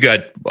think we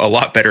got a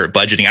lot better at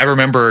budgeting. I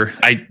remember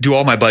I do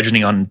all my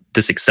budgeting on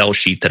this Excel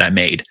sheet that I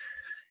made.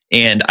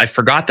 And I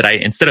forgot that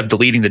instead of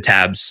deleting the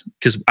tabs,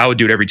 because I would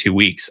do it every 2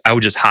 weeks, I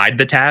would just hide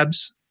the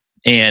tabs.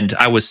 And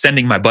I was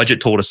sending my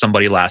budget tool to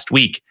somebody last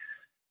week.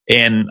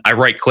 And I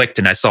right clicked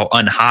and I saw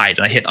unhide,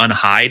 and I hit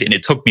unhide, and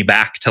it took me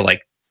back to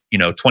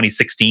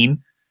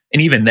 2016.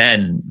 And even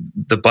then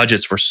the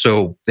budgets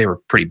they were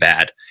pretty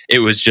bad. It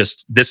was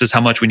just, this is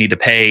how much we need to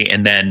pay.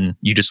 And then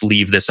you just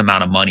leave this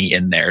amount of money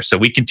in there. So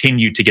we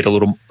continued to get a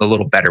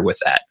little better with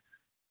that.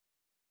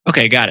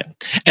 Okay, got it.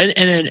 And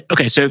then,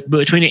 okay, so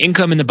between the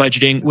income and the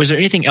budgeting, was there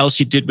anything else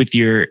you did with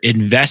your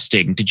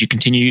investing? Did you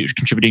continue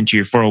contributing to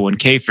your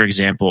 401k, for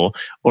example,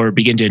 or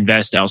begin to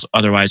invest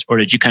otherwise? Or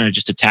did you kind of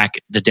just attack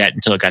the debt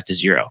until it got to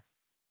zero?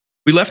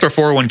 We left our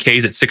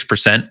 401ks at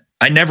 6%.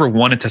 I never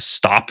wanted to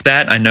stop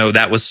that. I know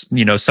that was,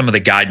 some of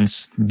the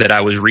guidance that I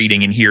was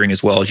reading and hearing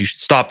as well, is you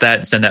should stop that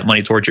and send that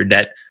money towards your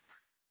debt.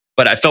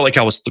 But I felt like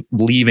I was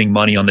leaving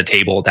money on the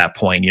table at that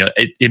point.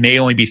 It may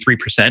only be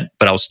 3%,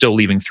 but I was still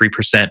leaving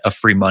 3% of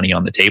free money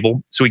on the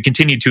table. So we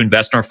continued to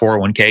invest in our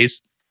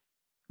 401ks,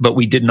 but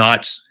we did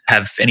not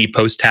have any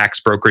post-tax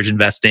brokerage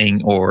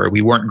investing, or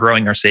we weren't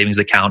growing our savings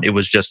account. It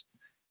was just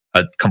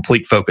a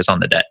complete focus on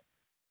the debt.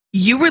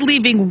 You were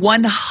leaving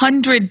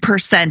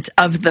 100%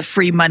 of the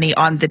free money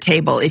on the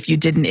table if you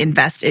didn't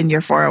invest in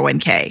your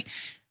 401k.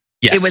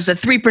 Yes. It was a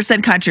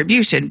 3%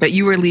 contribution, but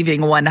you were leaving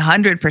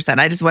 100%.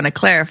 I just want to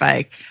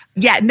clarify.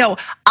 Yeah, no,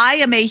 I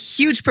am a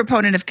huge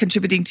proponent of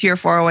contributing to your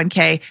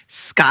 401k,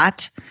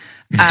 Scott.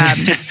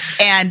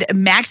 And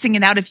maxing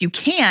it out if you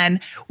can.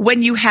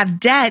 When you have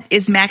debt,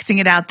 is maxing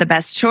it out the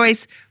best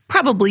choice?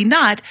 Probably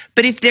not.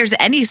 But if there's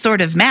any sort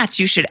of match,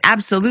 you should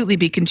absolutely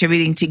be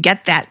contributing to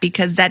get that,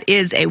 because that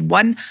is that's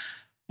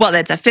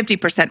a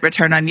 50%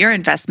 return on your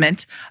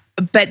investment.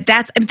 But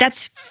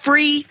that's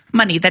free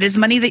money. That is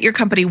money that your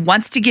company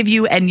wants to give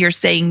you, and you're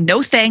saying,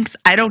 no thanks,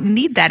 I don't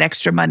need that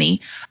extra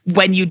money,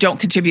 when you don't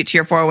contribute to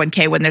your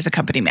 401k when there's a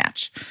company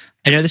match.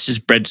 I know this is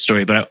Brett's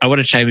story, but I want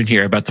to chime in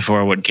here about the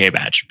 401k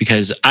match,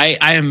 because I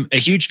am a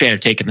huge fan of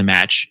taking the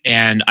match,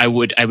 and I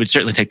would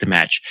certainly take the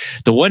match.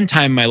 The one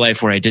time in my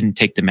life where I didn't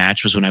take the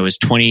match was when I was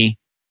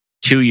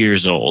 22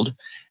 years old,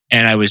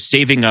 and I was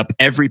saving up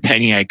every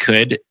penny I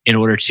could in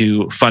order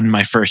to fund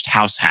my first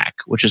house hack,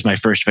 which was my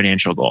first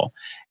financial goal.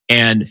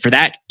 And for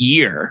that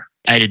year,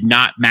 I did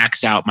not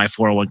max out my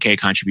 401k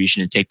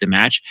contribution and take the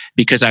match,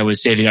 because I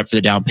was saving up for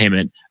the down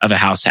payment of a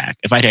house hack.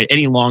 If I'd had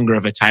any longer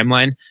of a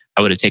timeline,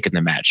 I would have taken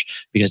the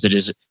match, because it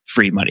is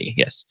free money.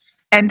 Yes.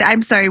 And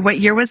I'm sorry, what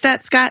year was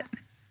that, Scott?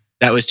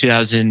 That was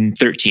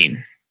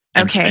 2013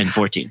 okay. and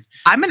 14.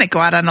 I'm going to go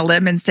out on a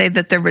limb and say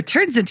that the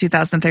returns in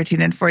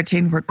 2013 and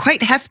 14 were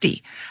quite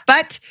hefty.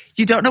 But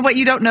you don't know what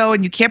you don't know,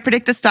 and you can't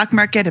predict the stock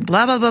market and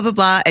blah, blah, blah, blah,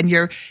 blah. And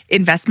your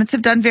investments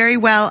have done very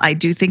well. I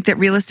do think that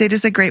real estate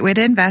is a great way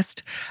to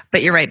invest.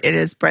 But you're right, it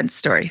is Brent's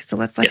story. So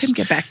let's let him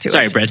get back to it.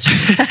 Sorry, Brent.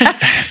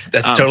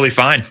 That's totally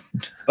fine.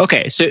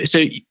 Okay, so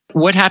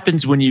what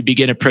happens when you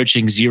begin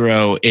approaching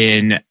zero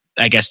in,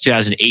 I guess,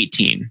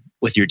 2018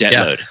 with your debt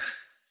load?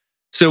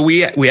 So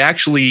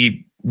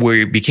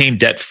we became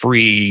debt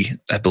free,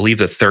 I believe,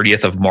 the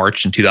 30th of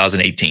March in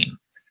 2018.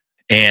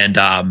 And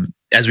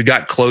as we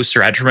got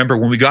closer, I have to remember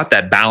when we got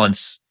that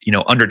balance,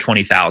 under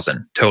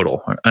 20,000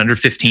 total, under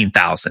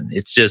 15,000.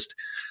 It's just,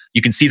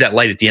 you can see that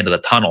light at the end of the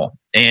tunnel.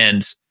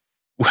 And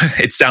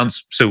it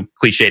sounds so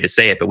cliche to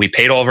say it, but we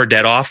paid all of our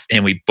debt off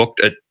and we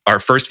booked our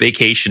first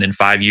vacation in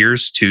 5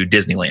 years to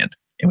Disneyland.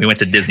 And we went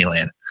to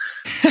Disneyland.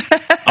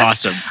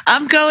 Awesome.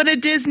 I'm going to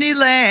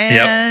Disneyland.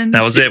 Yep,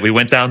 that was it. We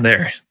went down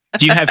there.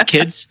 Do you have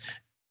kids?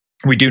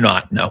 We do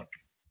not, no.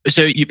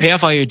 So you pay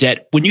off all your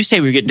debt. When you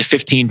say we're getting to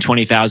 15,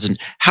 20,000,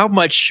 how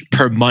much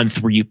per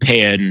month were you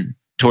paying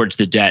towards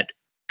the debt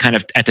kind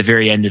of at the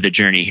very end of the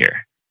journey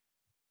here?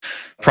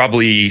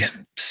 Probably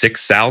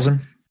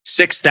 6,000.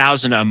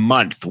 6,000 a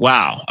month.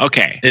 Wow.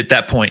 Okay. At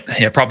that point,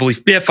 probably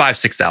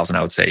 5,000-6,000,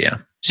 I would say, yeah.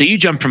 So you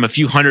jump from a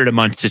few hundred a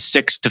month to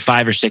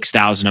 5,000 or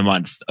 6,000 a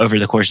month over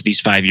the course of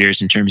these 5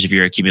 years in terms of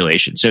your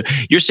accumulation. So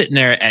you're sitting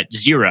there at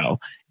zero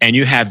and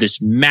you have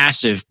this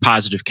massive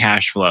positive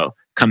cash flow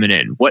coming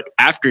in. What,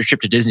 after a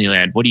trip to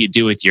Disneyland, what do you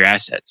do with your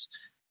assets?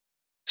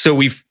 So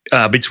we've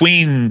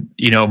between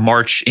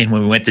March and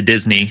when we went to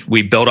Disney,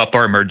 we built up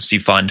our emergency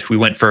fund. We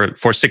went for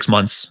 6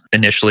 months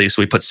initially.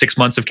 So we put 6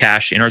 months of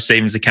cash in our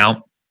savings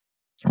account.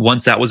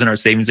 Once that was in our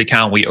savings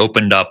account, we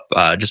opened up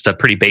just a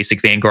pretty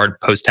basic Vanguard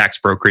post-tax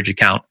brokerage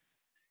account,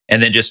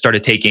 and then just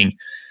started taking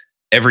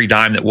every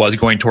dime that was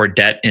going toward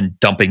debt and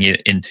dumping it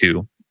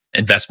into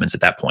investments at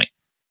that point.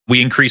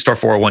 We increased our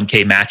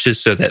 401k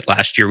matches so that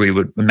last year we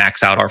would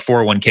max out our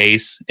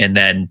 401ks, and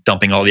then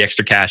dumping all the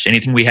extra cash,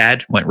 anything we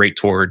had went right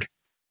toward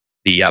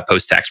the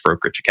post-tax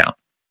brokerage account.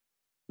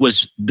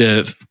 Was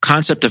the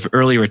concept of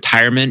early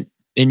retirement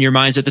in your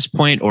minds at this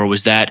point, or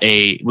was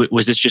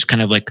this just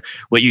kind of like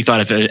what you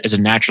thought of as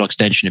a natural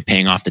extension of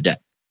paying off the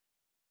debt?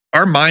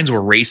 Our minds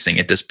were racing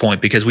at this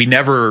point because we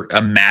never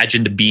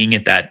imagined being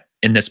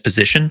in this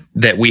position,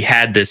 that we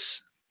had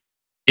this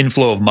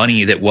inflow of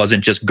money that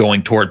wasn't just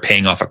going toward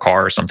paying off a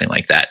car or something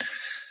like that.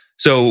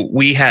 So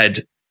we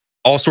had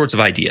all sorts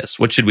of ideas.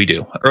 What should we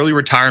do? Early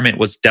retirement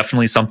was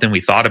definitely something we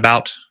thought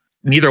about.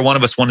 Neither one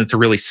of us wanted to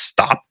really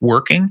stop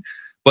working,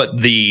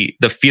 but the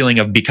feeling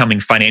of becoming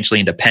financially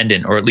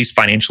independent, or at least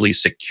financially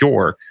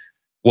secure,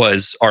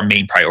 was our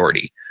main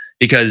priority.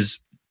 Because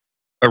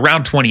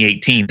around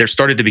 2018, there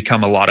started to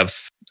become a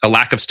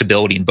lack of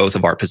stability in both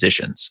of our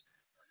positions.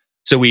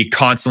 So we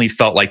constantly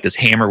felt like this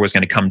hammer was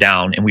going to come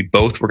down and we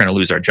both were going to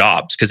lose our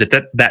jobs. Because at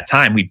that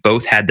time, we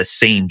both had the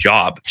same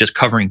job, just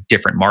covering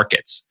different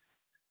markets.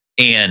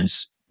 And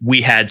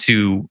we had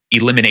to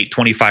eliminate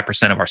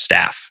 25% of our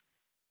staff.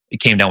 It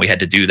came down, we had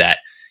to do that.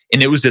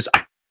 And it was this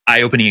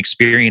eye-opening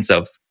experience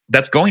of,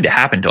 that's going to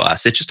happen to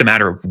us. It's just a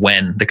matter of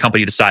when the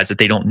company decides that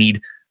they don't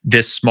need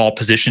this small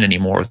position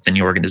anymore within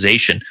the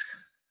organization.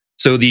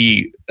 So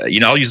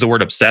I'll use the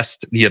word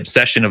obsessed. The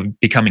obsession of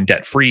becoming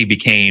debt-free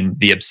became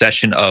the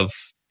obsession of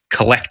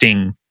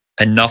collecting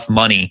enough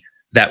money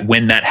that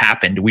when that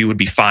happened, we would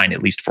be fine,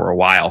 at least for a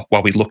while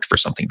we looked for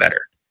something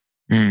better.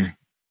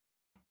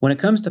 When it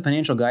comes to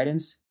financial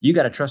guidance, you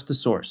got to trust the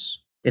source.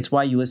 It's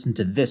why you listen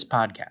to this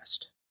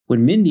podcast.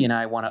 When Mindy and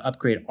I want to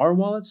upgrade our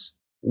wallets,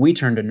 we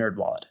turn to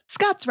NerdWallet.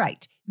 Scott's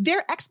right.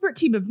 Their expert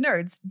team of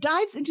nerds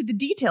dives into the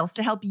details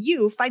to help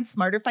you find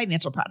smarter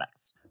financial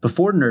products.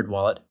 Before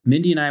NerdWallet,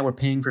 Mindy and I were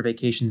paying for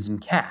vacations in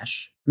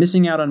cash,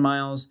 missing out on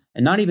miles,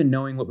 and not even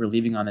knowing what we're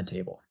leaving on the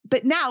table.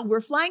 But now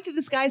we're flying through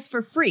the skies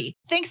for free,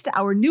 thanks to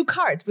our new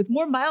cards with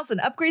more miles and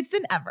upgrades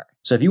than ever.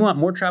 So if you want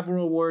more travel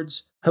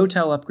rewards,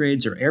 hotel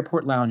upgrades, or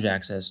airport lounge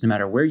access, no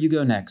matter where you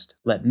go next,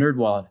 let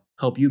NerdWallet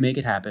help you make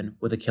it happen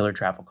with a killer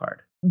travel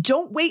card.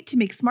 Don't wait to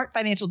make smart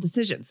financial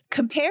decisions.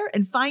 Compare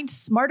and find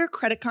smarter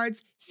credit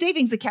cards,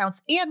 savings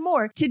accounts, and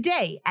more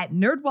today at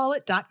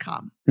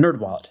nerdwallet.com.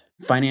 NerdWallet.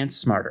 Finance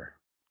smarter.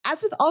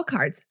 As with all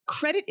cards,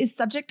 credit is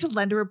subject to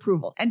lender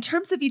approval, and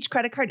terms of each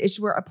credit card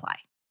issuer apply.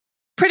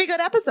 Pretty good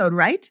episode,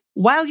 right?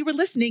 While you were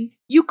listening,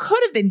 you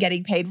could have been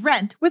getting paid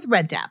rent with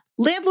Rent App.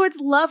 Landlords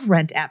love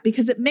Rent App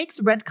because it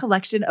makes rent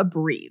collection a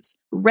breeze.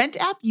 Rent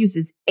App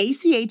uses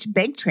ACH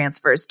bank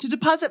transfers to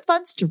deposit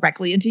funds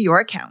directly into your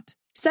account.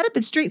 Setup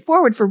is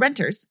straightforward for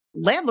renters.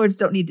 Landlords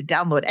don't need to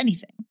download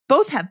anything.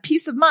 Both have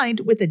peace of mind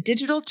with a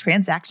digital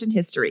transaction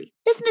history.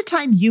 Isn't it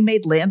time you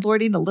made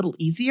landlording a little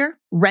easier?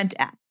 Rent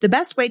App, the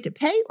best way to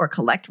pay or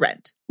collect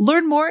rent.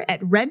 Learn more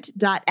at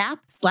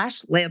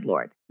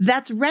rent.app/landlord.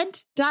 That's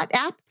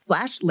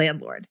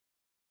rent.app/landlord.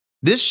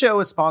 This show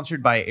is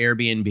sponsored by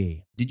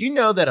Airbnb. Did you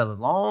know that a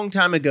long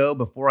time ago,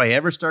 before I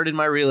ever started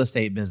my real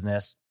estate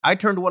business, I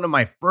turned one of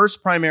my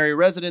first primary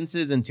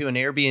residences into an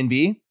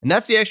Airbnb? And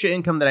that's the extra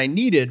income that I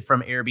needed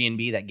from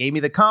Airbnb that gave me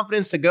the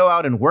confidence to go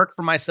out and work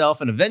for myself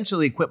and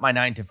eventually quit my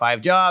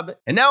 9-to-5 job.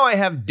 And now I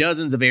have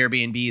dozens of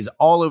Airbnbs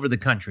all over the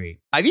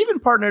country. I've even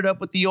partnered up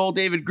with the old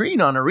David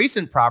Green on a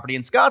recent property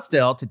in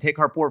Scottsdale to take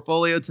our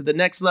portfolio to the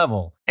next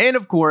level. And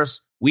of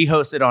course, we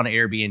host it on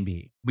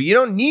Airbnb. But you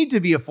don't need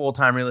to be a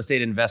full-time real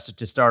estate investor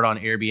to start on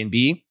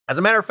Airbnb. As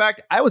a matter of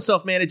fact, I was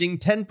self-managing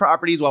 10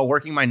 properties while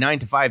working my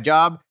 9-to-5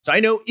 job, so I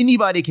know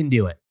anybody can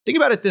do it. Think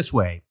about it this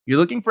way. You're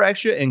looking for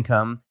extra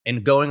income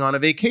and going on a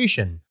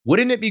vacation.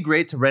 Wouldn't it be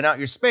great to rent out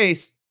your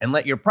space and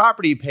let your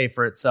property pay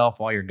for itself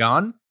while you're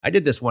gone? I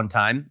did this one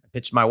time. I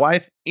pitched my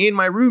wife and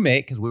my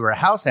roommate, because we were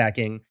house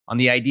hacking, on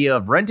the idea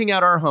of renting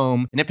out our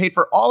home, and it paid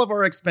for all of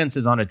our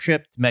expenses on a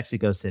trip to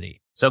Mexico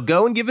City. So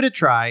go and give it a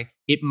try.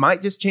 It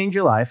might just change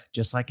your life,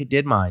 just like it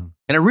did mine.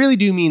 And I really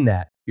do mean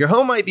that. Your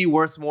home might be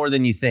worth more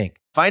than you think.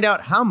 Find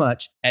out how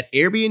much at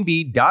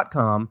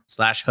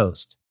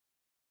airbnb.com/host.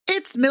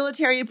 It's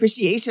Military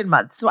Appreciation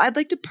Month, so I'd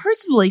like to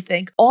personally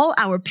thank all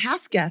our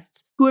past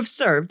guests who have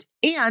served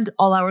and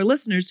all our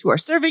listeners who are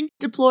serving,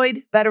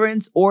 deployed,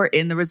 veterans, or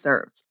in the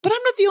reserves. But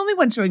I'm not the only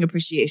one showing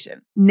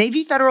appreciation.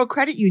 Navy Federal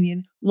Credit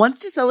Union wants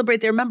to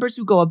celebrate their members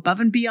who go above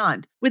and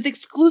beyond with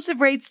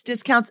exclusive rates,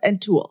 discounts,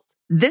 and tools.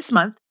 This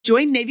month,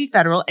 join Navy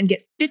Federal and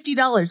get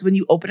 $50 when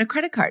you open a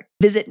credit card.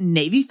 Visit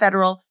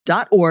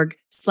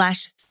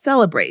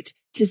NavyFederal.org/celebrate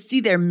to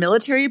see their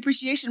Military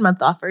Appreciation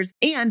Month offers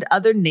and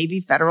other Navy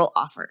Federal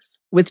offers.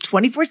 With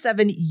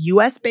 24/7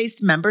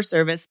 U.S.-based member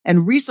service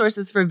and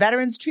resources for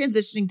veterans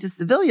transitioning to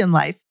civilian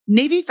life,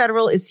 Navy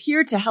Federal is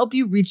here to help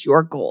you reach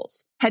your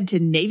goals. Head to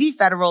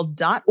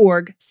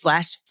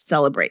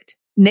NavyFederal.org/celebrate.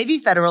 Navy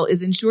Federal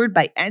is insured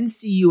by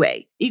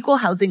NCUA, Equal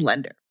Housing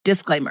Lender.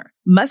 Disclaimer: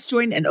 must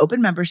join an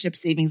open membership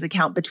savings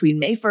account between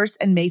May 1st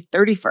and May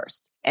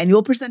 31st.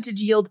 Annual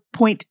percentage yield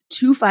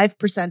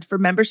 0.25% for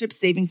membership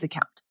savings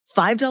account.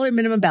 $5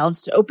 minimum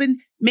balance to open,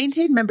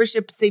 maintain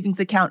membership savings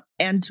account,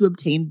 and to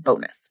obtain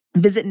bonus.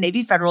 Visit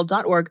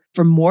NavyFederal.org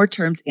for more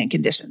terms and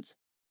conditions.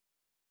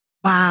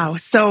 Wow.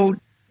 So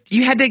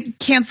you had to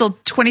cancel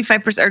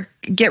 25% or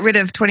get rid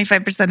of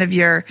 25% of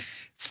your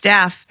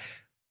staff,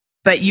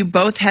 but you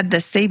both had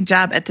the same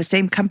job at the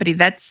same company.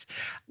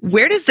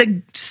 Where does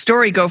the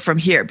story go from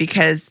here?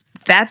 Because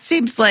that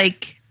seems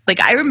like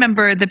I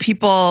remember the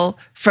people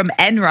from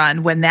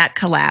Enron when that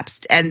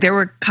collapsed, and there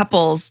were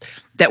couples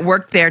that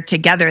worked there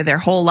together their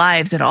whole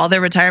lives, and all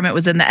their retirement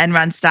was in the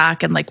Enron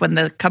stock. And when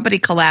the company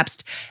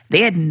collapsed,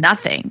 they had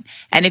nothing.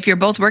 And if you're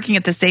both working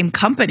at the same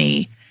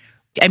company,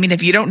 I mean,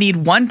 if you don't need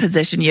one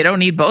position, you don't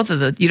need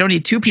you don't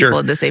need two people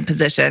in the same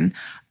position.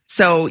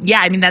 So yeah,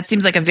 I mean, that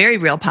seems like a very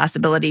real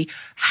possibility.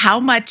 How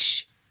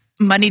much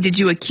money did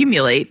you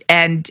accumulate?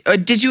 And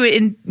did you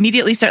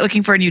immediately start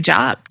looking for a new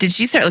job? Did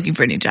she start looking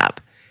for a new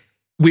job?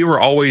 We were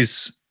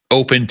always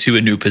open to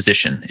a new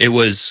position. It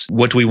was,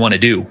 what do we want to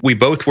do? We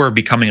both were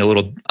becoming a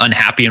little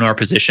unhappy in our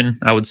position,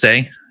 I would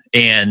say.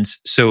 And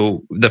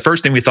so the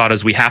first thing we thought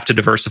is we have to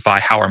diversify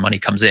how our money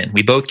comes in.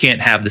 We both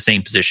can't have the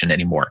same position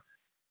anymore.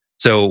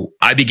 So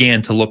I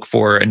began to look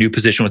for a new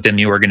position within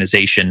the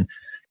organization,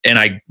 and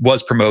I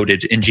was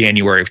promoted in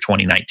January of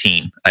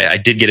 2019. I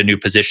did get a new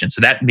position,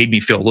 so that made me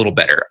feel a little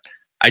better.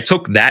 I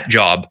took that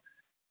job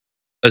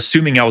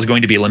assuming I was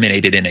going to be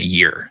eliminated in a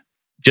year,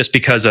 just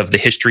because of the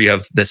history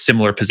of the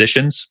similar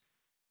positions.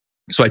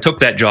 So I took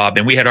that job,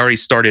 and we had already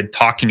started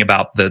talking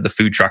about the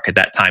food truck at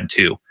that time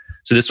too.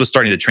 So this was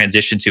starting to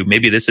transition to,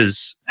 maybe this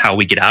is how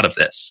we get out of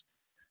this.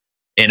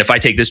 And if I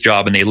take this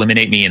job and they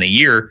eliminate me in a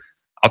year,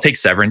 I'll take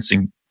severance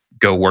and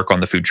go work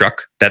on the food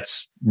truck.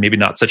 That's maybe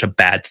not such a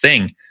bad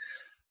thing.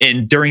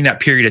 And during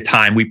that period of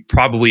time, we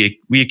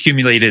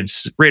accumulated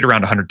right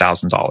around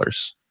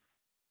 $100,000.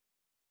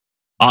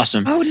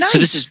 Awesome. Oh, nice. So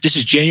this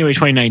is January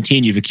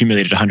 2019. You've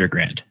accumulated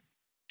 $100,000.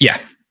 Yeah.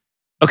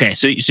 Okay.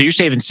 So you're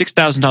saving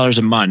 $6,000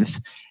 a month,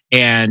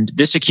 and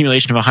this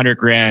accumulation of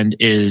 $100,000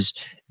 is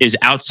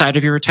outside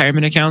of your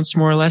retirement accounts,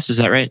 more or less. Is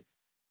that right?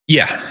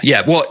 Yeah.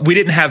 Yeah. Well, we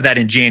didn't have that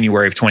in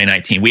January of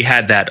 2019. We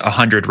had that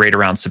 100 right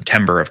around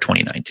September of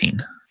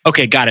 2019.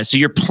 Okay, got it. So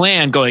your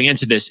plan going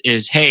into this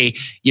is, hey,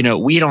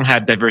 we don't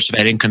have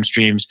diversified income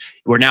streams.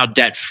 We're now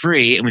debt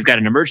free, and we've got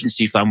an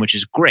emergency fund, which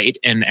is great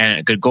and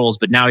good goals.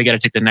 But now we got to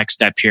take the next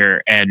step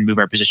here and move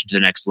our position to the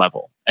next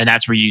level. And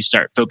that's where you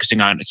start focusing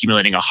on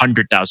accumulating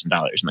 $100,000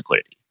 in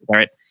liquidity. All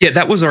right. Yeah,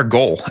 that was our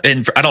goal.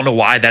 And I don't know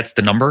why that's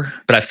the number,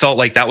 but I felt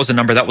like that was a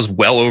number that was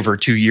well over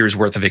 2 years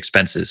worth of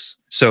expenses.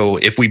 So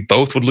if we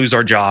both would lose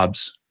our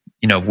jobs,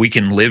 we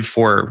can live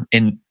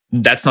and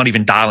that's not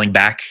even dialing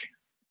back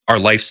our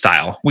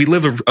lifestyle. We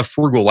live a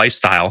frugal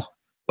lifestyle,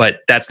 but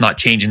that's not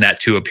changing that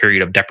to a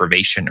period of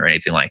deprivation or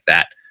anything like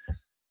that.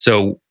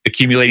 So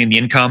accumulating the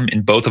income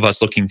and both of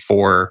us looking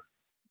for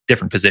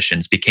different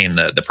positions became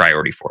the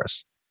priority for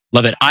us.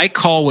 Love it. I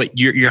call what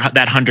your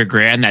that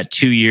 $100,000, that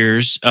 2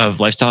 years of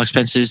lifestyle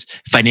expenses,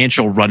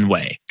 financial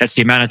runway. That's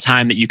the amount of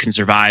time that you can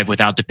survive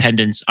without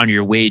dependence on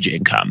your wage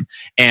income.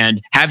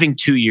 And having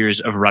 2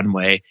 years of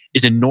runway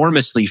is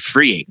enormously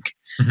freeing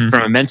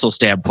from a mental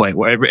standpoint.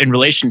 Where in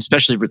relation,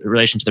 especially in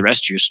relation to the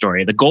rest of your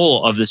story, the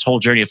goal of this whole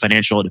journey of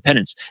financial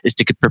independence is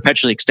to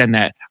perpetually extend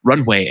that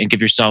runway and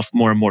give yourself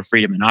more and more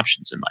freedom and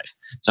options in life.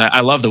 So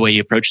I love the way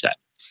you approach that.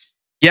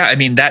 Yeah, I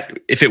mean, that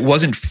if it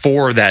wasn't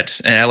for that,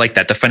 and I like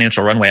that, the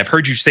financial runway, I've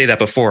heard you say that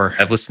before.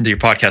 I've listened to your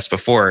podcast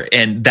before,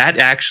 and that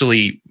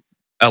actually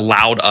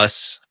allowed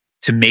us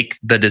to make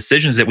the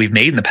decisions that we've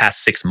made in the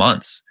past 6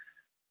 months.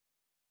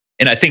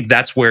 And I think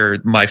that's where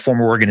my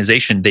former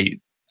organization,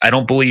 I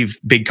don't believe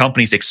big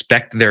companies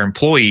expect their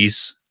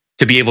employees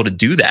to be able to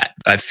do that.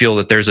 I feel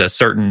that there's a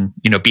certain,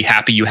 be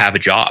happy you have a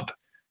job.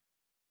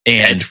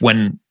 And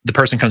when the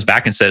person comes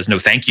back and says, no,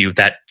 thank you,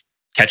 that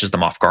catches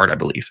them off guard, I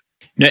believe.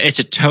 No, it's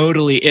a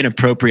totally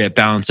inappropriate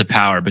balance of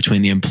power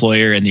between the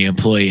employer and the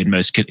employee in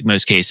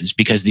most cases,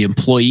 because the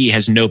employee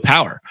has no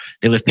power.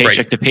 They live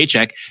paycheck to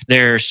paycheck.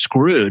 They're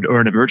screwed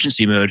or in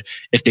emergency mode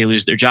if they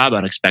lose their job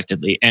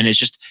unexpectedly. And it's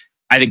just,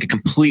 I think, a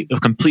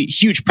complete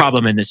huge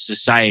problem in this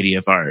society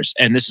of ours.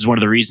 And this is one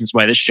of the reasons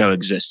why this show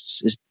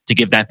exists, is to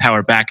give that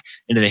power back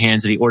into the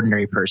hands of the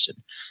ordinary person.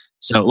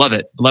 So love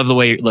it. Love the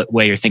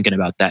way you're thinking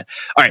about that.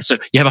 All right. So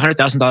you have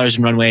 $100,000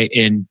 in runway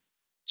in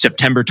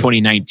September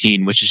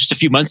 2019, which is just a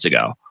few months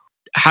ago.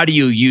 How do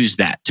you use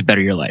that to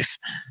better your life?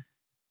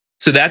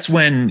 So that's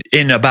when,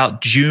 in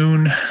about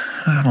June,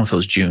 I don't know if it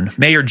was June,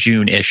 May or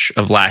June-ish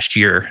of last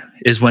year,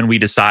 is when we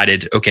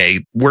decided,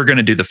 okay, we're going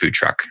to do the food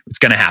truck. It's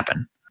going to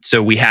happen.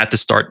 So we had to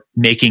start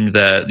making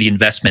the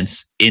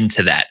investments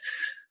into that.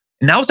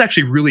 And that was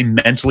actually really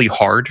mentally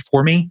hard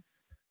for me,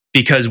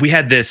 because we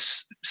had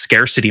this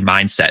scarcity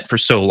mindset for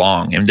so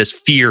long, and this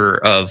fear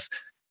of,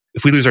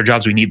 if we lose our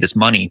jobs, we need this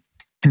money.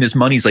 And this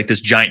money is like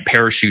this giant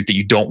parachute that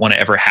you don't want to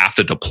ever have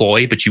to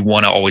deploy, but you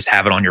want to always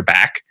have it on your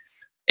back.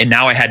 And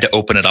now I had to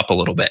open it up a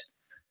little bit.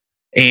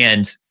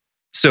 And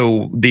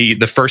so the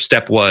first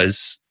step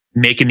was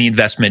making the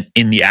investment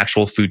in the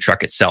actual food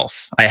truck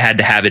itself. I had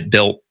to have it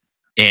built,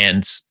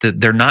 and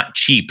they're not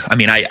cheap. I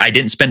mean, I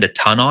didn't spend a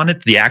ton on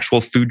it. The actual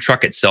food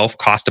truck itself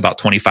cost about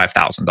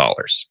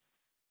 $25,000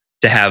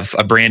 to have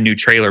a brand new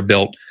trailer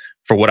built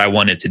for what I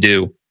wanted to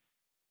do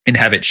and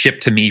have it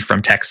shipped to me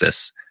from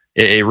Texas.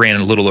 It ran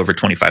a little over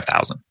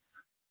 $25,000.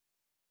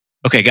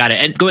 Okay, got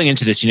it. And going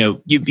into this,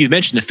 you've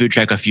mentioned the food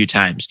truck a few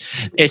times.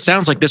 It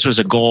sounds like this was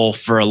a goal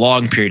for a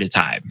long period of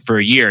time. For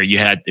a year, you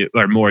had,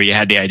 or more, you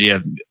had the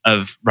idea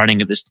of running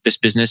this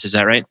business. Is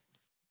that right?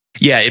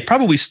 Yeah, it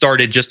probably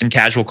started just in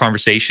casual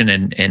conversation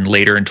and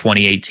later in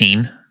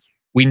 2018.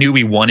 We knew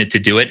we wanted to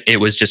do it. It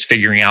was just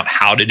figuring out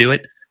how to do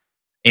it.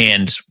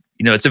 And,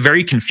 it's a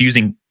very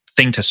confusing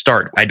thing to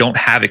start. I don't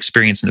have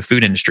experience in the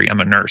food industry. I'm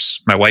a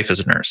nurse. My wife is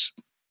a nurse.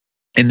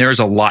 And there's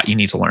a lot you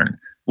need to learn.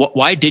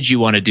 Why did you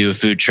want to do a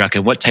food truck,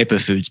 and what type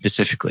of food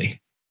specifically?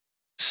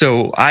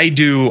 So I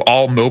do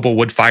all mobile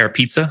wood fire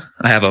pizza.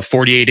 I have a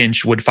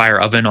 48-inch wood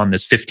fire oven on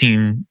this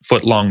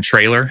 15-foot long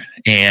trailer.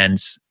 And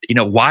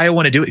why I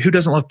want to do it? Who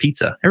doesn't love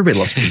pizza? Everybody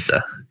loves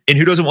pizza. And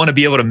who doesn't want to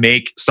be able to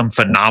make some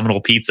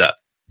phenomenal pizza?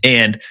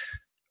 And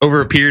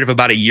over a period of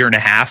about a year and a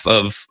half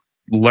of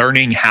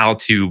learning how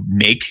to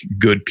make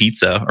good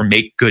pizza or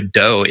make good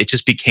dough, it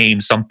just became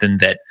something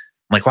that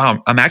I'm like,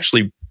 wow, I'm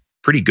actually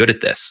pretty good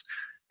at this.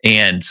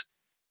 And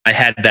I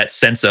had that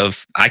sense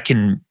of, I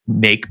can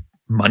make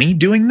money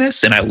doing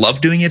this, and I love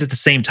doing it at the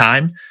same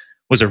time.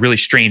 Was a really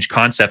strange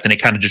concept, and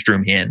it kind of just drew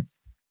me in.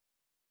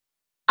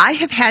 I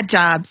have had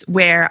jobs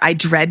where I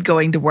dread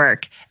going to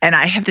work, and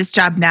I have this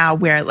job now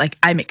where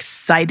I'm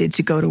excited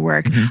to go to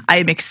work. Mm-hmm. I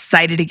am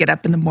excited to get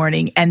up in the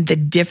morning, and the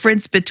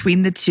difference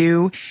between the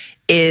two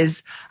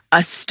is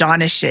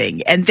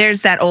astonishing. And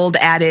there's that old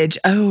adage,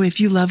 oh,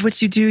 if you love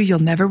what you do, you'll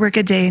never work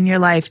a day in your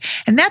life.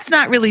 And that's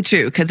not really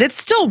true, because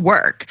it's still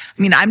work.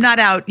 I mean, I'm not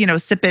out,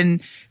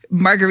 sipping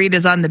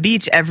margaritas on the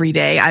beach every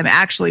day. I'm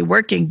actually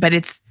working, but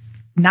it's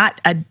not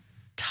a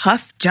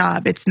tough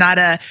job. It's not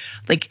a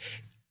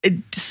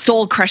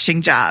soul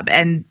crushing job.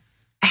 And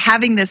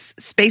having this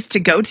space to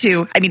go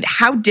to, I mean,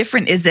 how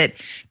different is it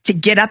to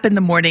get up in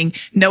the morning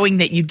knowing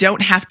that you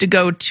don't have to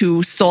go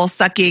to soul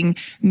sucking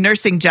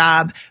nursing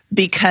job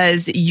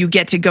because you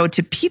get to go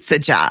to pizza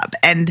job?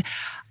 And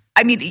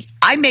I mean,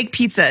 I make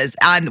pizzas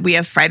we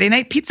have Friday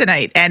night pizza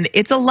night, and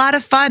it's a lot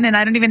of fun. And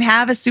I don't even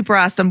have a super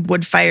awesome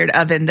wood fired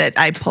oven that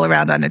I pull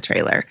around on a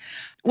trailer.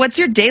 What's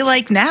your day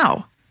like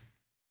now?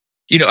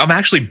 I'm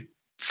actually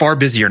far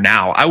busier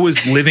now. I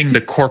was living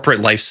the corporate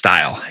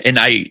lifestyle, and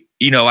I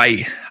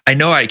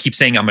know I keep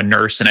saying I'm a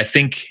nurse, and I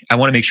think I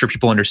want to make sure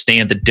people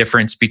understand the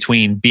difference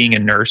between being a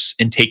nurse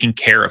and taking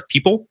care of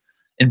people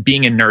and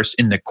being a nurse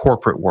in the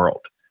corporate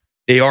world.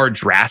 They are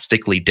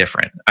drastically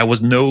different. I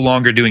was no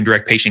longer doing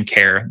direct patient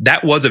care.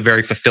 That was a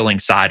very fulfilling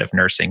side of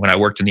nursing when I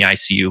worked in the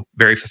ICU,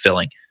 very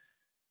fulfilling.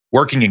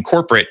 Working in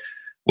corporate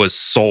was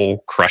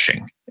soul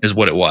crushing, is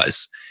what it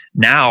was.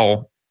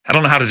 Now, I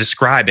don't know how to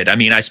describe it. I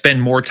mean, I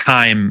spend more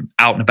time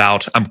out and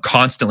about. I'm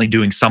constantly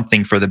doing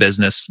something for the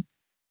business,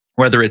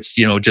 whether it's,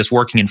 just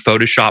working in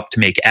Photoshop to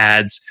make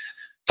ads,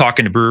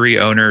 talking to brewery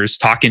owners,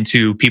 talking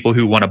to people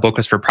who want to book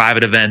us for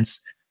private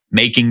events,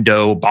 making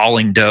dough,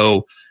 balling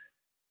dough,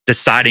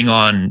 deciding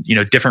on,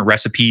 different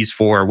recipes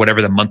for whatever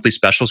the monthly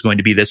special is going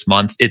to be this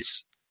month.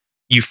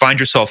 You find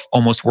yourself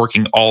almost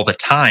working all the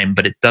time,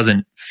 but it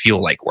doesn't feel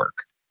like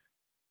work.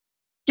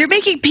 You're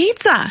making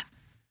pizza.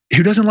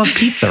 Who doesn't love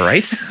pizza,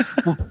 right?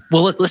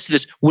 Well, let's do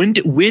this.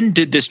 When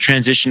did this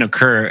transition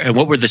occur, and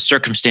what were the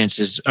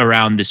circumstances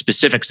around the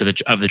specifics of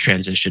the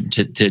transition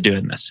to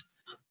doing this?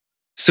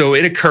 So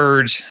it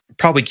occurred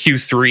probably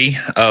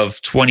Q3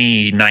 of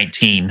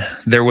 2019.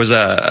 There was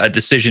a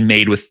decision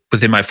made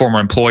within my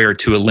former employer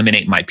to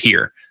eliminate my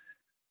peer,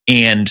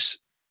 and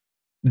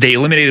they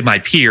eliminated my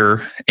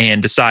peer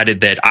and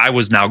decided that I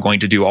was now going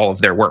to do all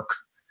of their work.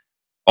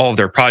 All of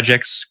their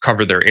projects,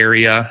 cover their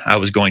area. I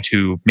was going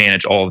to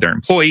manage all of their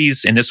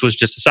employees. And this was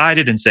just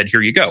decided and said,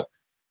 here you go.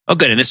 Oh,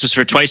 good. And this was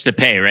for twice the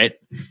pay, right?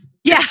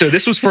 Yeah. So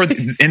this was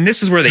and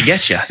this is where they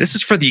get you. This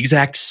is for the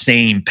exact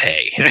same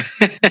pay.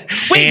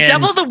 Wait,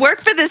 double the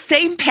work for the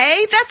same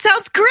pay? That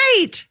sounds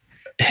great.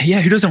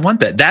 Yeah, who doesn't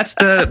want that? That's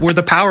where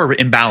the power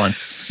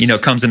imbalance,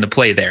 comes into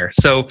play there.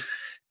 So,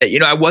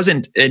 I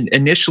wasn't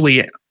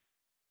initially,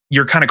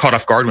 you're kind of caught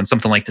off guard when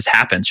something like this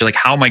happens. You're like,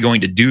 how am I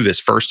going to do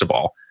this, first of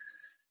all?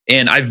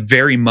 And I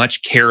very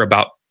much care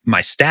about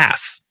my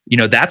staff.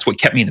 That's what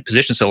kept me in the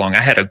position so long.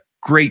 I had a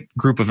great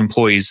group of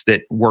employees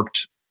that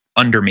worked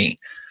under me,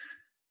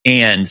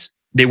 and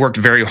they worked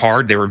very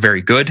hard. They were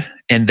very good.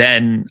 And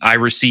then I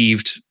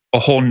received a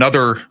whole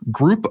nother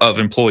group of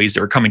employees that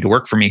were coming to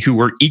work for me who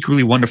were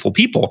equally wonderful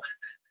people.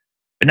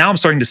 But now I'm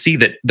starting to see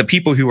that the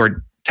people who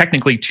are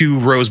technically 2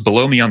 rows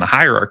below me on the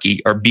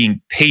hierarchy are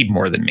being paid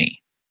more than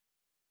me.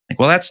 Like,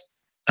 well, that's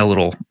a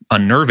little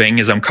unnerving,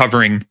 as I'm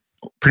covering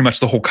pretty much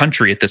the whole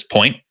country at this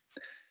point.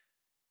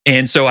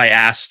 And so I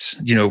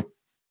asked,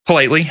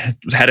 politely,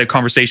 had a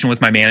conversation with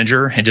my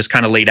manager and just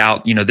kind of laid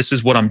out, this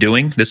is what I'm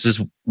doing. This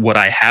is what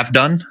I have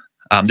done.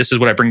 This is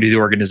what I bring to the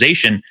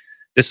organization.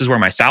 This is where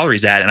my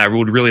salary's at. And I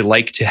would really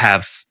like to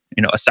have,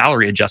 a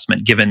salary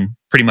adjustment given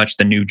pretty much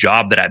the new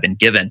job that I've been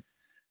given.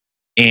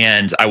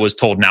 And I was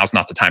told now's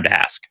not the time to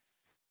ask.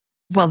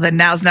 Well, then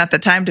now's not the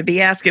time to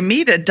be asking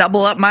me to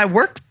double up my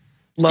workload.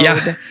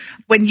 Yeah.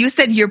 When you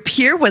said your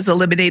peer was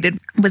eliminated,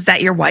 was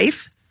that your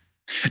wife?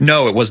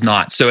 No, it was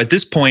not. So at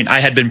this point, I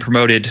had been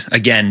promoted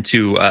again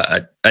to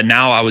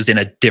now I was in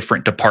a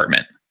different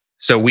department.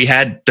 So we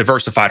had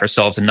diversified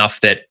ourselves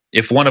enough that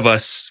if one of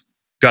us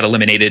got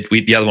eliminated,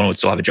 the other one would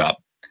still have a job.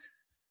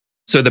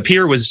 So the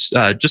peer was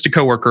just a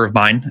coworker of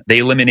mine. They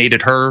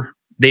eliminated her.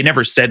 They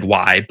never said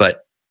why,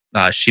 but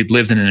she'd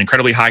lived in an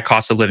incredibly high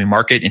cost of living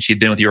market, and she'd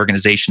been with the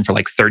organization for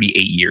like 38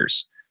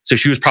 years. So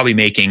she was probably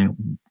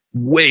making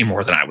way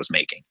more than I was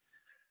making.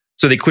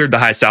 So they cleared the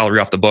high salary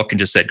off the book and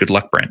just said, good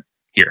luck, Brent,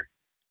 here.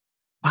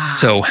 Wow.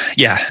 So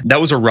yeah, that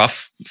was a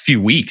rough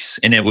few weeks.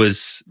 And it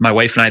was, my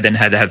wife and I then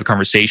had to have a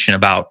conversation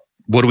about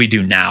what do we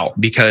do now?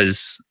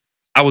 Because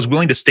I was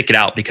willing to stick it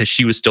out because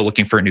she was still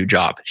looking for a new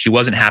job. She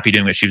wasn't happy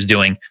doing what she was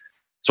doing.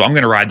 So I'm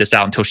going to ride this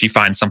out until she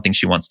finds something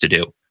she wants to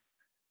do.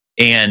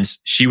 And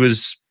she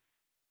was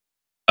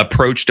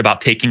approached about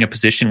taking a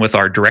position with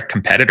our direct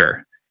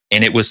competitor.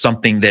 And it was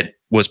something that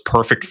was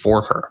perfect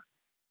for her.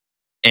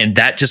 And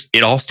that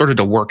it all started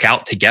to work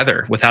out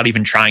together without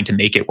even trying to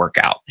make it work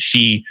out.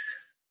 She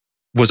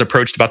was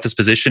approached about this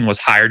position, was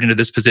hired into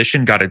this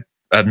position, got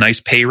a nice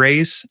pay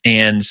raise.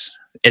 And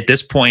at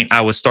this point, I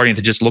was starting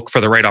to just look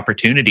for the right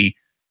opportunity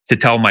to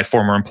tell my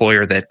former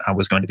employer that I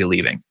was going to be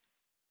leaving.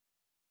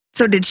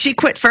 So did she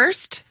quit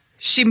first?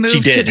 She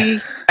moved to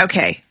the...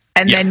 Okay.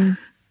 And then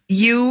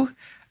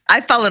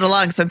I followed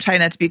along, so I'm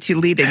trying not to be too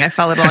leading. I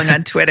followed along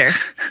on Twitter.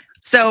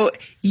 So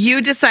you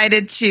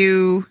decided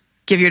to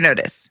give your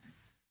notice.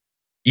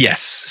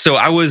 Yes. So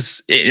I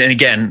was, and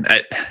again,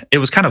 it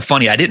was kind of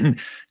funny.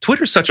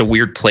 Twitter's such a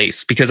weird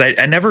place because I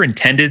never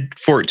intended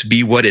for it to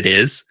be what it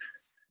is,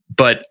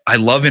 but I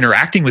love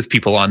interacting with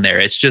people on there.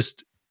 It's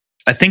just,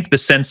 I think the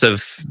sense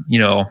of,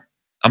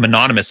 I'm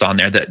anonymous on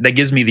there, that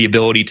gives me the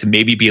ability to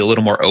maybe be a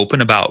little more open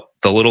about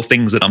the little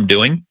things that I'm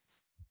doing.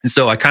 And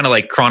so I kind of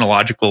like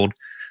chronological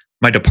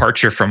my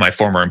departure from my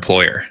former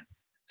employer.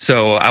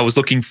 So I was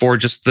looking for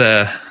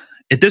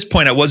at this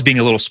point, I was being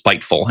a little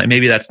spiteful, and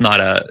maybe that's not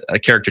a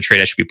character trait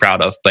I should be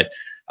proud of, but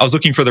I was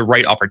looking for the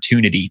right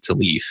opportunity to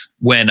leave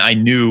when I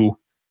knew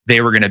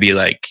they were going to be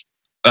like,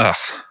 ugh,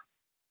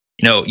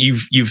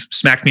 you've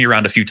smacked me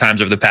around a few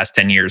times over the past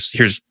 10 years.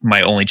 Here's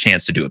my only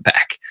chance to do it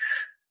back.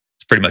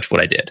 It's pretty much what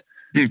I did.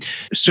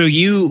 So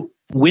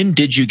when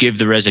did you give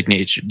your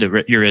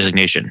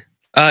resignation?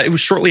 It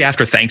was shortly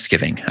after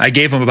Thanksgiving. I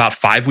gave them about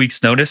 5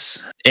 weeks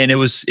notice, and it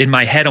was in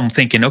my head, I'm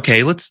thinking,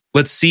 okay, let's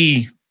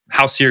see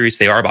how serious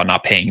they are about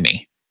not paying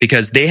me,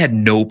 because they had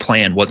no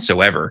plan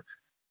whatsoever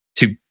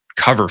to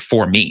cover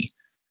for me.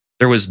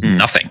 There was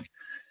nothing.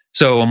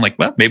 So I'm like,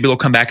 well, maybe they'll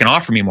come back and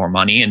offer me more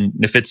money. And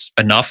if it's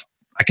enough,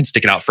 I can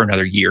stick it out for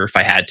another year if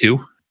I had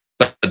to,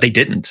 but they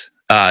didn't.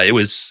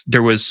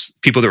 there was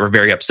people that were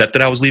very upset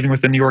that I was leaving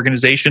within the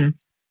organization.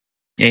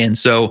 And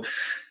so,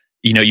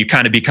 you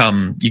kind of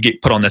you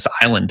get put on this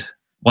island.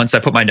 Once I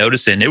put my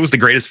notice in, it was the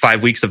greatest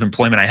 5 weeks of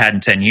employment I had in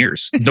 10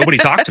 years. Nobody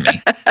talked to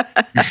me.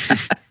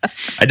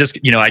 I just,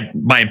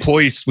 my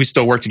employees, we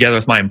still work together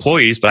with my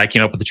employees, but I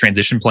came up with a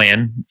transition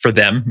plan for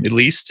them at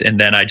least. And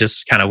then I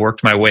just kind of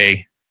worked my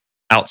way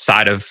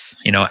outside of,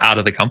 out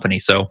of the company.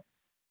 So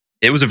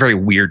it was a very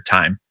weird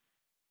time.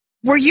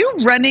 Were you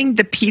running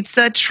the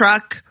pizza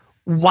truck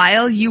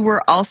while you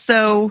were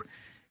also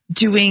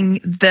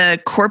doing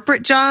the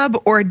corporate job,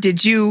 or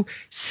did you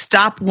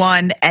stop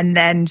one and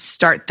then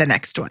start the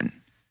next one?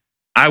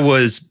 I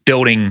was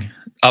building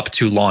up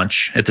to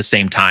launch at the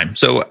same time.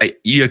 So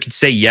you could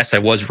say, yes, I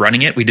was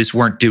running it. We just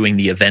weren't doing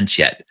the events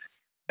yet.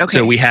 Okay.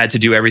 So we had to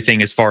do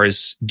everything as far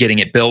as getting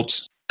it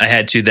built. I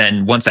had to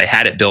then, once I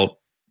had it built,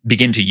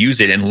 begin to use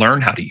it and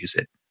learn how to use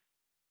it.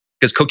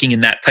 Because cooking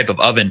in that type of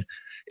oven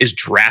is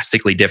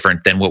drastically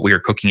different than what we were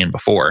cooking in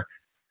before.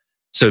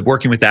 So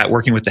working with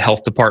the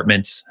health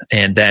department,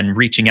 and then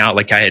reaching out,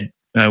 like I had,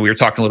 we were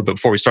talking a little bit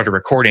before we started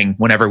recording,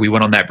 whenever we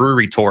went on that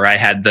brewery tour, I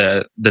had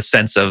the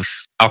sense of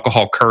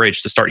alcohol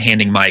courage to start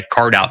handing my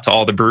card out to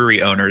all the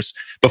brewery owners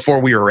before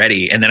we were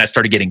ready. And then I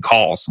started getting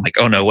calls. I'm like,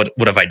 oh no, what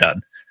have I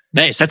done?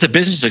 Nice. That's a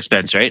business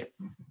expense, right?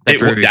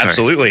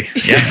 Absolutely.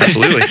 Yeah,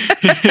 absolutely.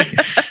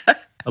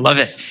 I love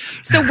it.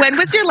 So when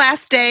was your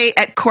last day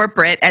at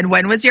corporate, and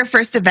when was your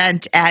first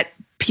event at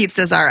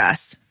Pizzas R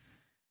Us?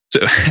 So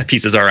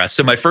Pizzas R Us.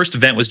 So my first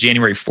event was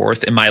January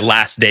 4th, and my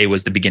last day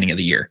was the beginning of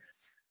the year.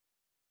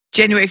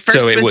 January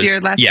 1st was your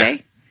last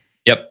day?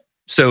 Yep.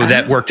 So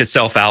that worked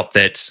itself out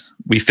that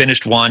we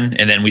finished one,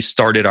 and then we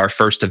started our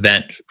first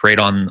event right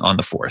on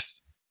the 4th.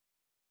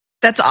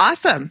 That's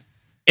awesome.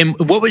 And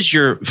what was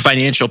your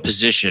financial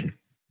position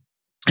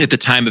at the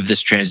time of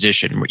this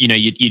transition?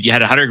 You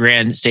had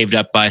 $100,000 saved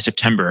up by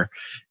September.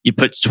 You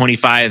put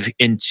 25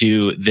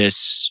 into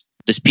this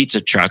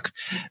pizza truck.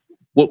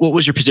 What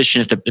was your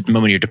position at the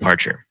moment of your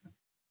departure?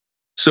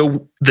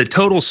 So the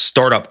total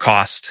startup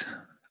cost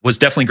was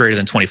definitely greater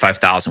than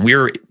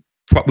 $25,000.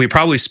 We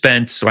probably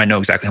spent, so I know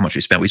exactly how much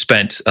we spent. We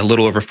spent a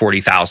little over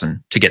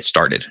 $40,000 to get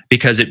started,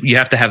 because you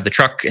have to have the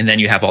truck, and then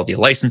you have all the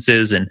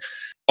licenses and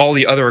all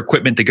the other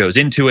equipment that goes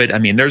into it. I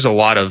mean, there's a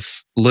lot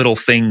of little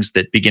things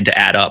that begin to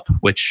add up,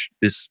 which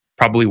is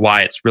probably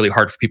why it's really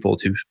hard for people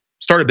to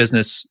start a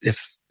business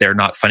if they're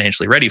not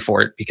financially ready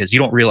for it, because you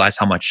don't realize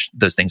how much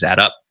those things add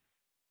up.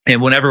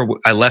 And whenever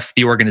I left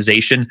the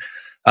organization,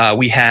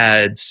 we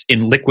had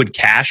in liquid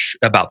cash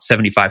about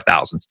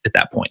 $75,000 at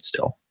that point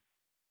still.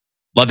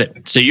 Love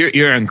it. So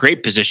you're in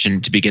great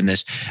position to begin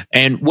this.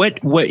 And what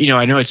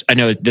I know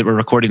that we're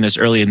recording this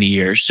early in the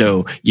year,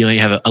 so you only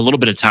have a little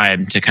bit of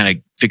time to kind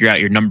of figure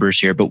out your numbers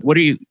here. But what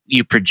are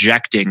you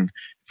projecting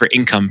for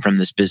income from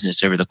this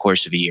business over the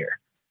course of a year?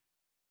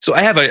 So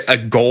I have a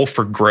goal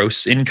for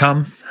gross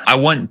income. I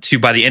want to,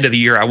 by the end of the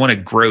year, I want to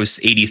gross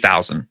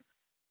 $80,000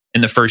 in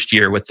the first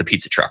year with the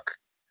pizza truck.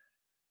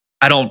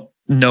 I don't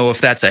know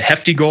if that's a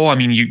hefty goal. I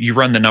mean, you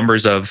run the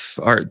numbers of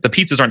the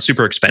pizzas aren't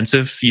super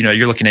expensive.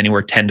 You're looking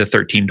anywhere $10 to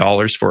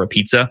 $13 for a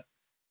pizza.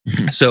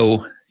 Mm-hmm.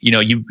 So,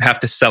 you have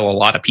to sell a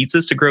lot of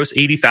pizzas to gross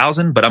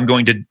 $80,000, but I'm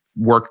going to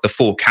work the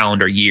full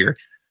calendar year.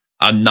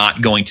 I'm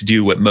not going to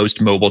do what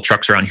most mobile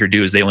trucks around here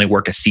do, is they only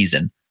work a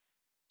season.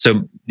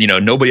 So,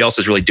 nobody else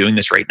is really doing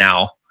this right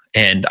now.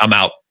 And I'm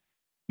out,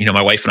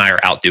 my wife and I are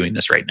out doing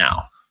this right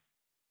now.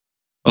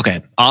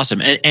 Okay,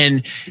 awesome.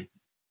 And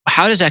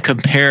how does that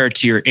compare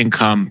to your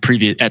income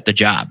at the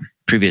job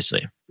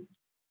previously?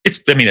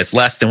 It's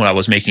less than what I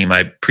was making in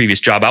my previous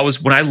job.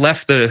 When I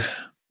left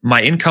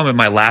my income at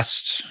my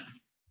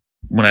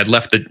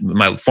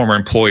former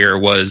employer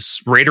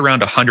was right